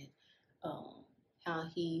did and how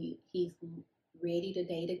he's ready to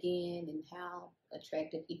date again and how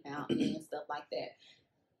attractive he found me and stuff like that.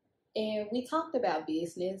 And we talked about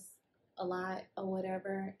business a lot or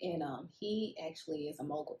whatever. And he actually is a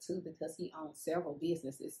mogul too because he owns several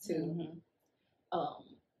businesses too.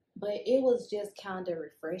 Mm-hmm. But it was just kind of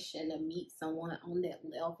refreshing to meet someone on that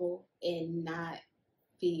level and not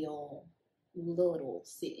feel little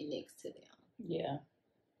sitting next to them. Yeah.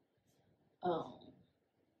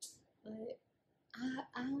 But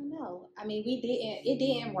I don't know. I mean, it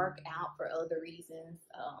didn't work out for other reasons.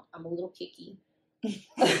 I'm a little picky.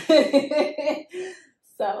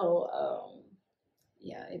 So,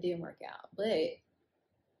 yeah, it didn't work out. But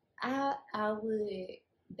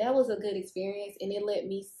that was a good experience, and it let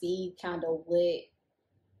me see kind of what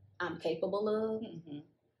I'm capable of.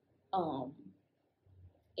 Mm-hmm.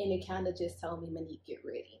 And it kind of just told me, Monique, get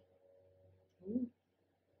ready. Mm.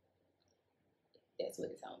 That's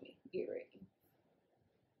what it told me. Get ready.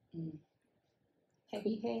 Mm. Have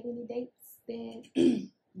you had any dates that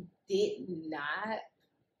did not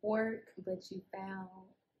work, but you found,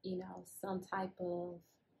 some type of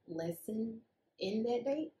lesson in that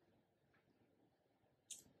date?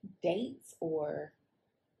 Dates or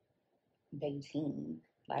dating?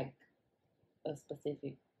 Like a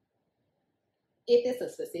specific? If it's a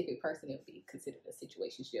specific person, it would be considered a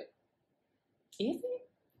situationship. Is it?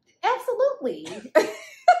 Absolutely.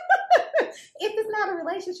 If it's not a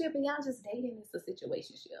relationship and y'all just dating, it's a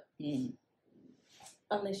situationship. Mm.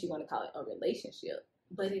 Unless you want to call it a relationship.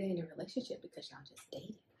 But it ain't a relationship because y'all just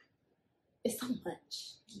dating. It's so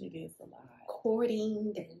much. It is a lot.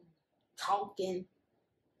 Courting and talking.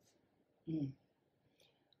 Mm.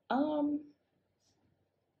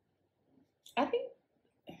 I think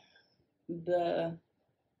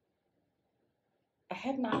I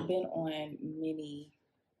have not been on many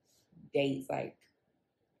dates, like,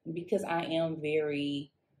 because I am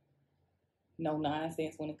very no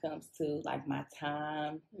nonsense when it comes to like my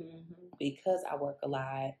time. Mm-hmm. Because I work a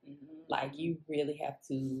lot. Mm-hmm. Like, you really have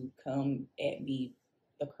to come at me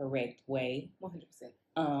the correct way.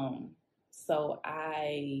 100%. So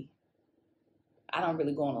I don't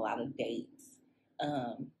really go on a lot of dates.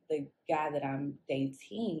 The guy that I'm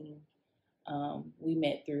dating, we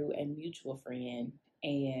met through a mutual friend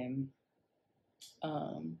and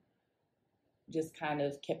just kind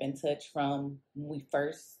of kept in touch from when we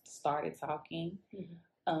first started talking.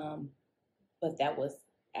 Mm-hmm. But that was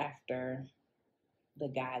after the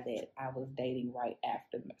guy that I was dating right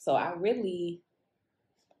after. So I really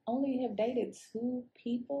only have dated 2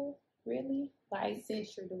 people, really. Like,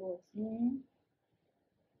 since your divorce. Mm-hmm.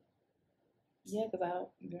 Yeah, because I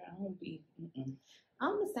don't be. Mm-mm.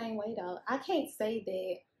 I'm the same way though. I can't say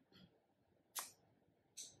that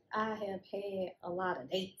I have had a lot of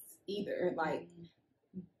dates either. Like,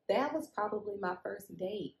 that was probably my first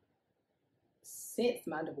date since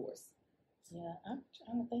my divorce. Yeah, I'm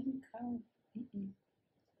trying to think.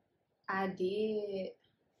 I did.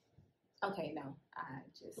 Okay, no, I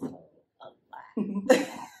just told a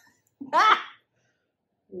lie.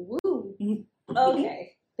 Woo.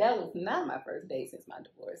 Okay, that was not my first date since my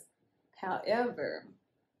divorce. However,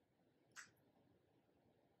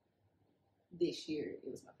 this year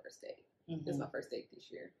it was my first date. It was my first date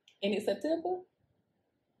this year. And it's September?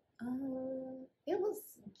 It was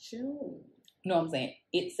June. No, I'm saying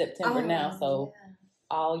it's September now, so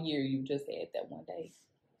all year you just had that one day.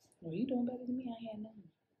 Well, you doing better than me. I had none.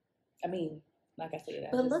 I mean, like I said,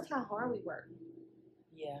 but look how hard we work.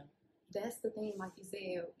 Yeah. That's the thing, like you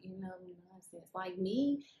said, nonsense. Like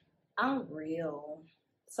me, I'm real.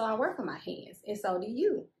 So I work with my hands, and so do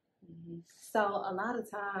you. So a lot of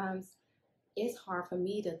times, it's hard for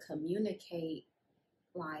me to communicate,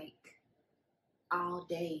 like, all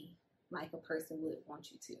day, like a person would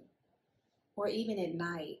want you to. Or even at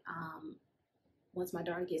night, once my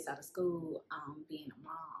daughter gets out of school, being a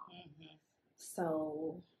mom.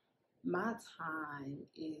 So my time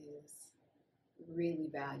is really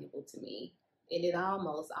valuable to me. And it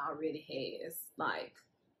almost already has like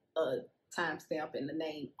a timestamp and the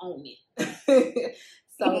name on it.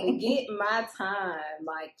 So to get my time,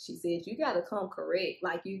 like she said, you got to come correct.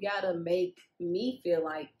 Like, you got to make me feel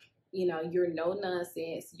like, you're no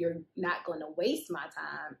nonsense. You're not going to waste my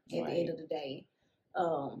time at the end of the day.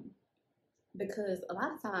 Because a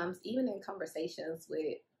lot of times, even in conversations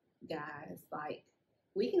with guys, like,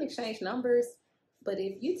 we can exchange numbers, but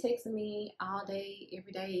if you text me all day,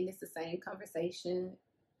 every day, and it's the same conversation,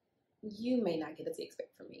 you may not get a text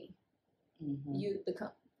back from me.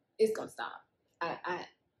 It's gonna stop. I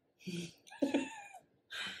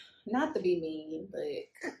not to be mean, but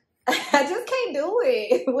I just can't do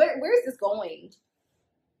it. Where's this going?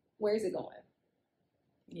 Where is it going?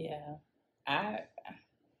 Yeah, I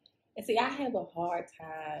have a hard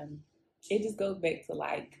time. It just goes back to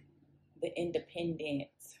like the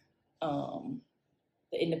independence of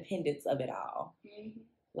it all.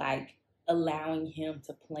 Like allowing him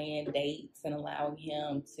to plan dates and allowing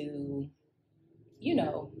him to,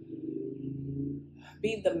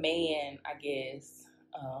 be the man, I guess.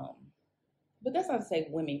 But that's not to say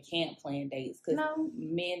women can't plan dates, because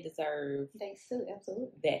men deserve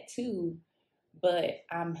that too. But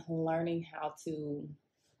I'm learning how to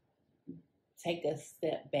take a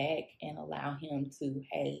step back and allow him to,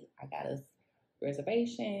 hey, I got us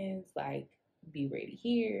reservations, like, be ready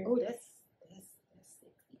here. Oh, that's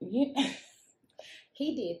sexy. Yeah.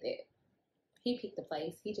 He did that. He picked the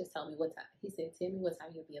place. He just told me what time. He said, tell me what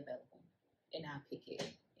time you'll be available, and I'll pick it,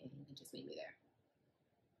 and you just meet me there.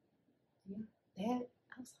 Yeah, that,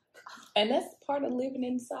 I was like, oh. And that's part of living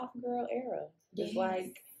in the soft girl era. Just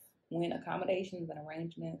like when accommodations and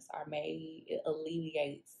arrangements are made, it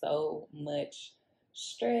alleviates so much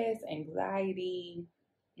stress, anxiety.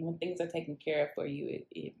 When things are taken care of for you,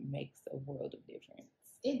 it makes a world of difference.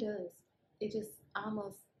 It does. It just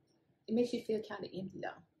it makes you feel kind of empty,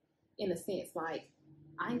 though, in a sense. Like,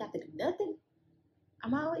 I ain't got to do nothing.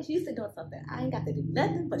 I'm always used to doing something. I ain't got to do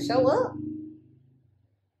nothing but show up.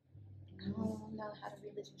 I don't know how to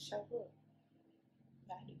really just show up.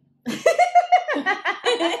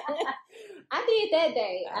 I did that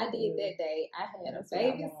day. I had a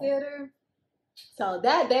babysitter. So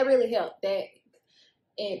that really helped. That,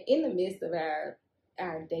 and in the midst of our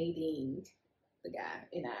dating, the guy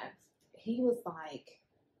and I, he was like,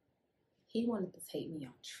 he wanted to take me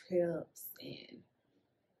on trips, and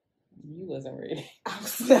you wasn't ready. I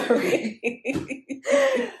was not ready.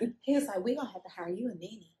 He was like, we gonna have to hire you a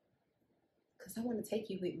nanny, because I want to take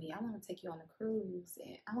you with me. I want to take you on a cruise,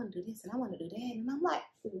 and I want to do this, and I want to do that. And I'm like,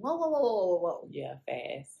 whoa. Yeah,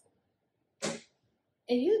 fast.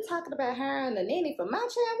 And you talking about hiring a nanny for my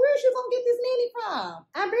child? Where's you gonna get this nanny from?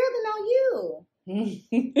 I barely know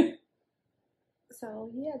you.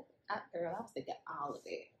 So yeah, I was thinking all of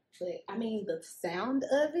it. But I mean, the sound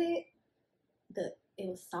of it, it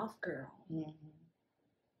was soft girl.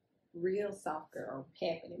 Real soft girl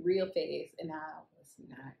happening real fast, and I was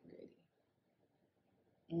not ready.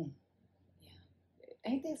 Yeah.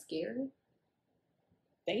 Ain't that scary?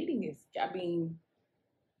 Dating is,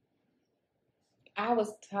 I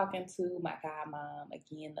was talking to my godmom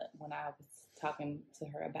again when I was talking to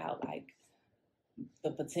her about like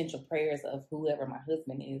the potential prayers of whoever my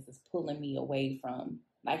husband is pulling me away from,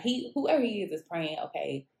 like, whoever he is praying,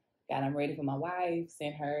 okay, God, I'm ready for my wife,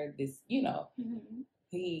 send her this,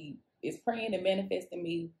 he is praying and manifesting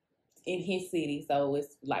me in his city. So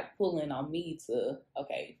it's like pulling on me to,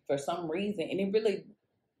 okay, for some reason, and it really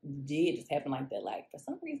did just happen like that. Like, for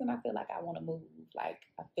some reason, I feel like I want to move. Like,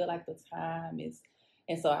 I feel like the time is,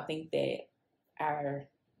 and so I think that our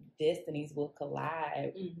destinies will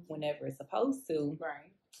collide whenever it's supposed to.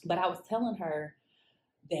 Right. But I was telling her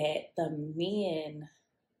that the men,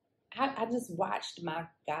 I just watched my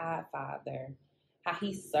godfather, how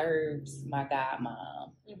he serves my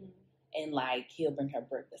godmom. And like, he'll bring her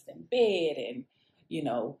breakfast in bed, and you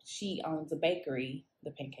know, she owns a bakery,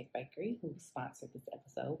 the Pancake Bakery, who sponsored this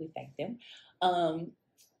episode. We thank them.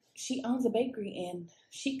 She owns a bakery, and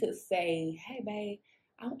she could say, "Hey, babe,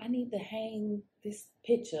 I need to hang this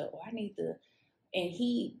picture, or I need to," and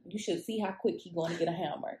you should see how quick he going to get a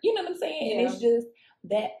hammer. You know what I'm saying? Yeah. And it's just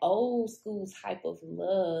that old school type of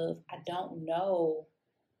love. I don't know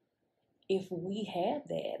if we have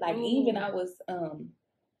that. Like, even I was,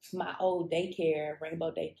 my old daycare,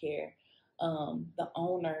 Rainbow Daycare, the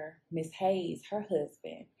owner, Miss Hayes, her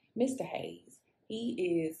husband, Mr. Hayes,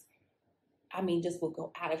 he is, I mean, just will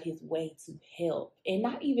go out of his way to help, and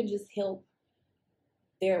not even just help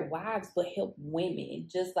their wives, but help women.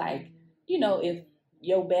 Just like, you know, if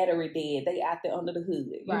your battery dead, they out there under the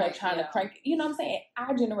hood, you know, trying to crank it. You know what I'm saying?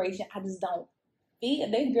 Our generation, I just don't feel,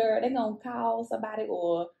 they gonna call somebody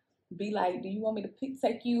or be like, do you want me to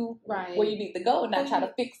take you where you need to go, and not try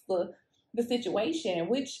to fix the situation,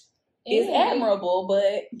 which is admirable,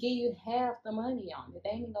 but give you half the money on it.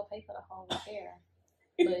 They ain't gonna pay for the whole repair.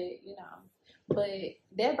 But you know, but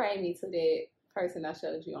that brings me to that person I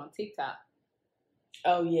showed you on TikTok.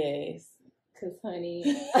 Oh yes, cause honey,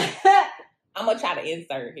 I'm gonna try to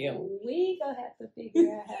insert him. We gonna have to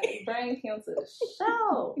figure out how to bring him to the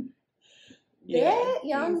show. That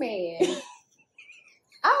young man.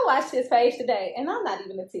 I watched his page today, and I'm not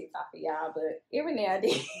even a TikToker, y'all, but every now and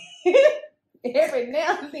then. Every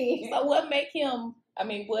now and then. So what make him, I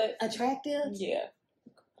mean, what? Attractive? Yeah.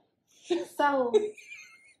 So,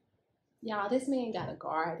 y'all, this man got a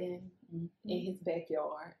garden in his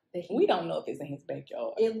backyard. We don't know if it's in his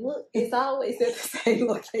backyard. It's always at the same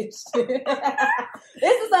location. It's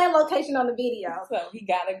the same location on the video. So he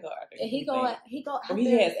got a garden. And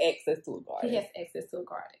he has access to a garden. He has access to a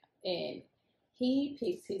garden. And he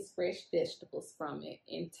picks his fresh vegetables from it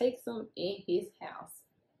and takes them in his house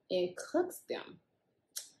and cooks them.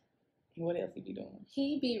 What else he be doing?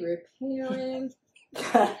 He be repairing the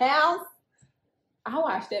house. I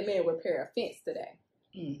watched that man repair a fence today.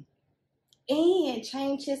 And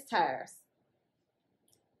change his tires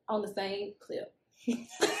on the same clip. Then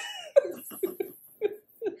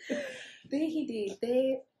he did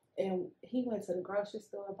that, and he went to the grocery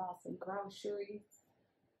store, bought some groceries,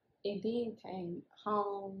 and then came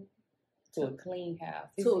home to a clean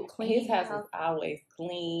house. His house is always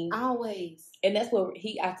clean. Always. And that's what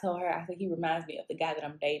I told her, I think he reminds me of the guy that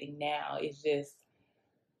I'm dating now. It's just,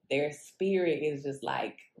 their spirit is just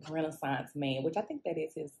like Renaissance man, which I think that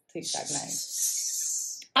is his TikTok name.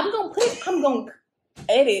 I'm going to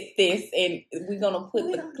edit this, and we're going to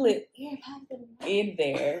put the clip in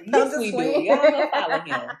there. Yes, we do. Y'all go follow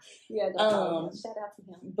him. Yeah, go shout out to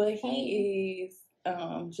him. But he is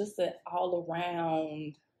just an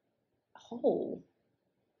all-around whole.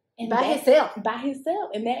 And by himself.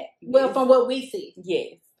 And that... Well, from what we see.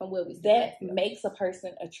 Yes. From what we see. That makes a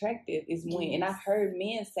person attractive is when... And I've heard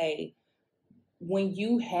men say, when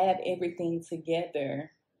you have everything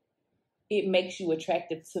together, it makes you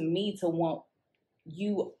attractive to me to want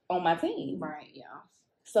you on my team. Right, yeah.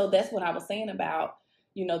 So that's what I was saying about,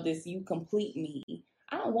 this you complete me.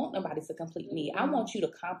 I don't want nobody to complete me. I want you to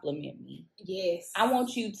compliment me. Yes. I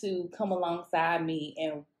want you to come alongside me,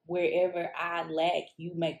 and wherever I lack,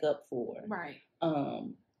 you make up for. Right.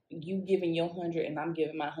 You giving your 100 and I'm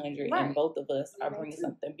giving my 100, and both of us are bringing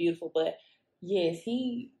something beautiful. But yes,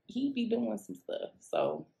 he be doing some stuff.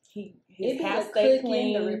 So his house stay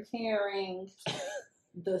clean, the repairing,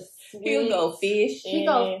 the sweat. He'll go fish. He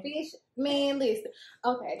go fish. Man, listen.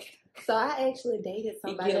 Okay, so I actually dated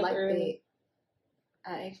somebody like that.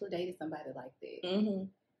 Mm-hmm.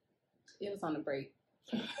 It was on a break.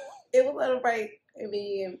 And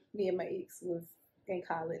me and my ex was in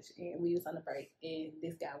college, and we was on a break, and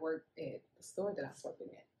this guy worked at the store that I was working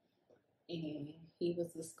at, and he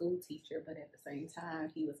was a school teacher, but at the same time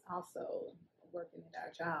he was also working at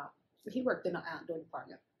our job. He worked in the outdoor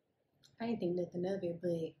department. I didn't think nothing of it,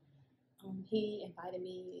 but he invited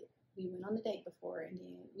me. We went on a date before, and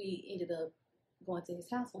then we ended up going to his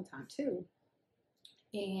house one time too.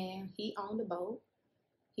 And he owned a boat.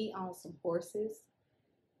 He owned some horses.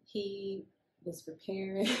 He was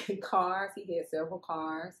repairing cars. He had several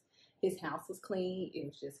cars. His house was clean. It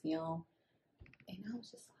was just him. And I was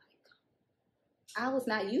just like, I was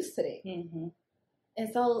not used to that. Mm-hmm. And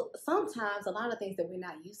so sometimes a lot of things that we're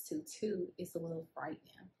not used to, too, is a little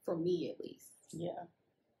frightening, for me at least. Yeah.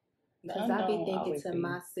 Because I be thinking to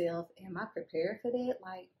myself, am I prepared for that?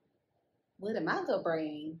 Like, what am I going to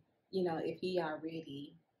bring, if he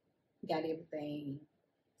already got everything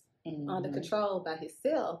under control by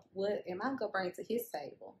himself? What am I going to bring to his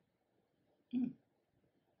table?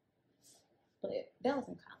 But that was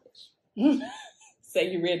in college.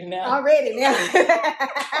 Say you ready now? I'm ready now. I'm ready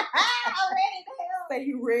now. Say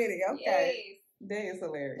you ready. Okay. Yes. That is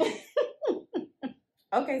hilarious.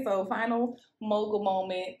 Okay, so final mogul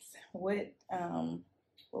moments. What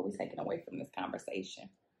we taking away from this conversation?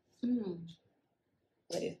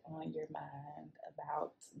 What is on your mind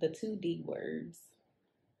about the 2 D words,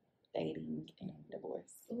 dating and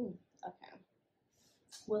divorce? Ooh, okay.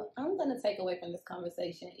 Well, I'm going to take away from this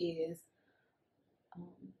conversation is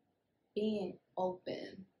being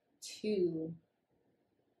open to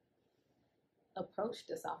approach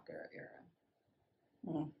the soft girl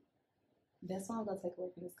era. That's what I'm going to take away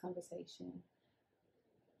from this conversation.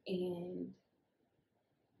 And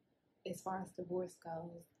as far as divorce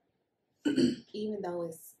goes, even though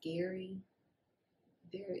it's scary,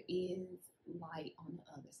 there is light on the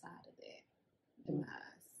other side of that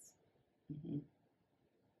demise. Mm-hmm.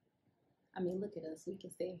 I mean, look at us. We can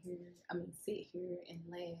sit here and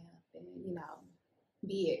laugh and,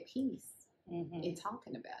 be at peace in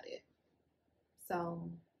talking about it. So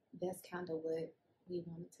that's kind of what we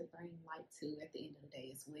wanted to bring light to at the end of the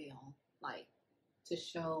day as well. Like, to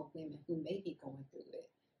show women who may be going through it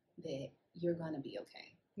that you're going to be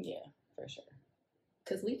okay. Yeah, for sure.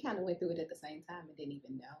 Because we kind of went through it at the same time and didn't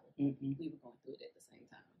even know we were going through it at the same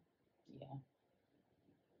time. Yeah.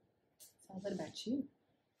 So what about you?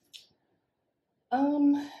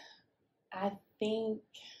 I think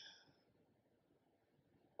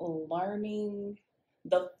learning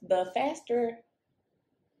the faster.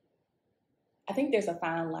 I think there's a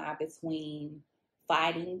fine line between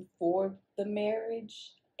fighting for the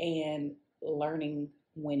marriage and learning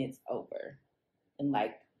when it's over. And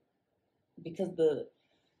because the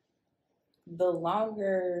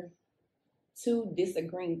longer 2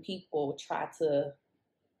 disagreeing people try to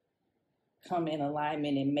come in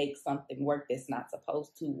alignment and make something work that's not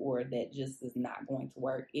supposed to, or that just is not going to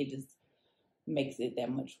work, it just makes it that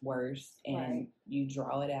much worse. And you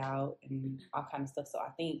draw it out and all kinds of stuff. So I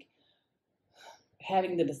think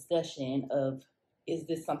having the discussion of, is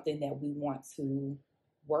this something that we want to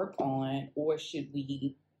work on, or should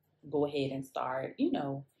we go ahead and start,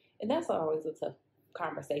 and that's always a tough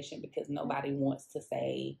conversation because nobody wants to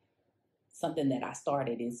say something that I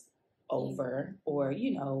started is over, or,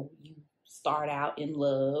 you start out in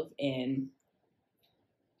love and,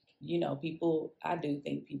 I do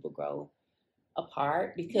think people grow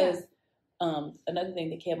apart because another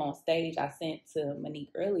thing that came on stage, I sent to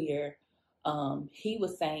Monique earlier, he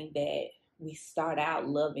was saying that you started out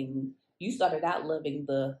loving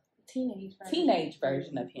the teenage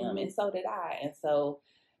version of him, and so did I. And so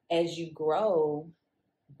as you grow,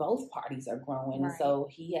 both parties are growing. Right. So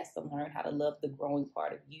he has to learn how to love the growing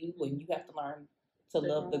part of you, and you have to learn to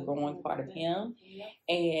love the growing part of him. Yeah.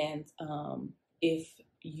 And if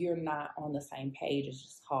you're not on the same page, it's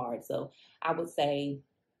just hard. So I would say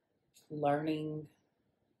learning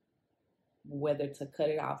whether to cut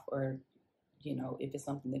it off or, if it's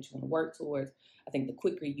something that you want to work towards. I think the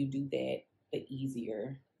quicker you do that, the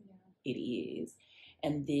easier it is.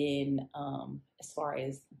 And then as far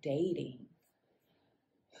as dating,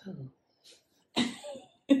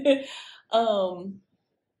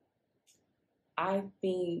 I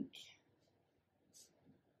think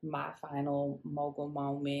my final mogul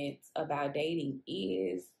moment about dating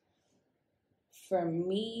is, for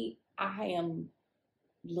me, I am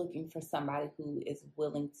looking for somebody who is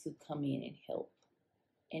willing to come in and help.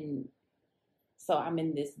 And so I'm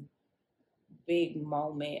in this big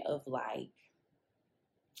moment of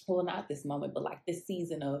not this moment, but this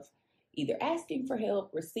season of either asking for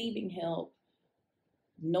help, receiving help,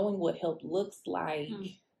 knowing what help looks like,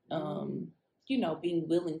 being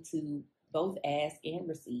willing to both ask and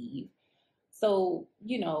receive. So,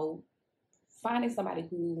 finding somebody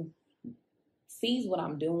who sees what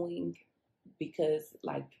I'm doing, because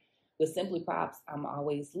with Simply Props, I'm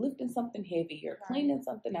always lifting something heavy or cleaning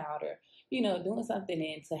something out or, doing something,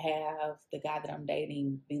 and to have the guy that I'm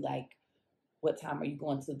dating be like, what time are you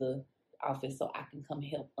going to the office so I can come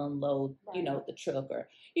help unload, the truck, or,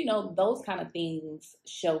 those kind of things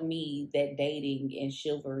show me that dating and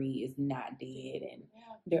chivalry is not dead. And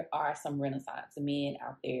there are some Renaissance men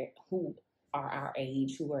out there who are our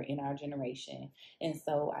age, who are in our generation. And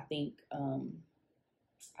so I think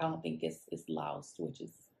I don't think it's lost, which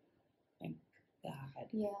is thank God.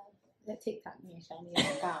 Yeah, that TikTok man showed me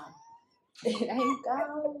it's gone. It ain't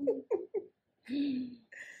gone.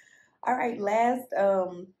 All right, last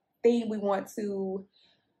thing we want to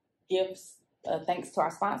give thanks to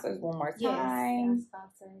our sponsors one more time. Yes, our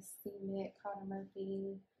sponsors, CMET, Carter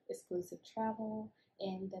Murphy, Exclusive Travel,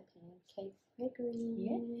 and the Pancake Bakery.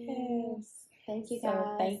 Yes. Thank you guys.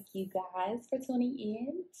 So thank you guys for tuning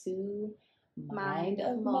in to Mind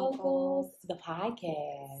of Moguls, the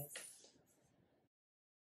podcast.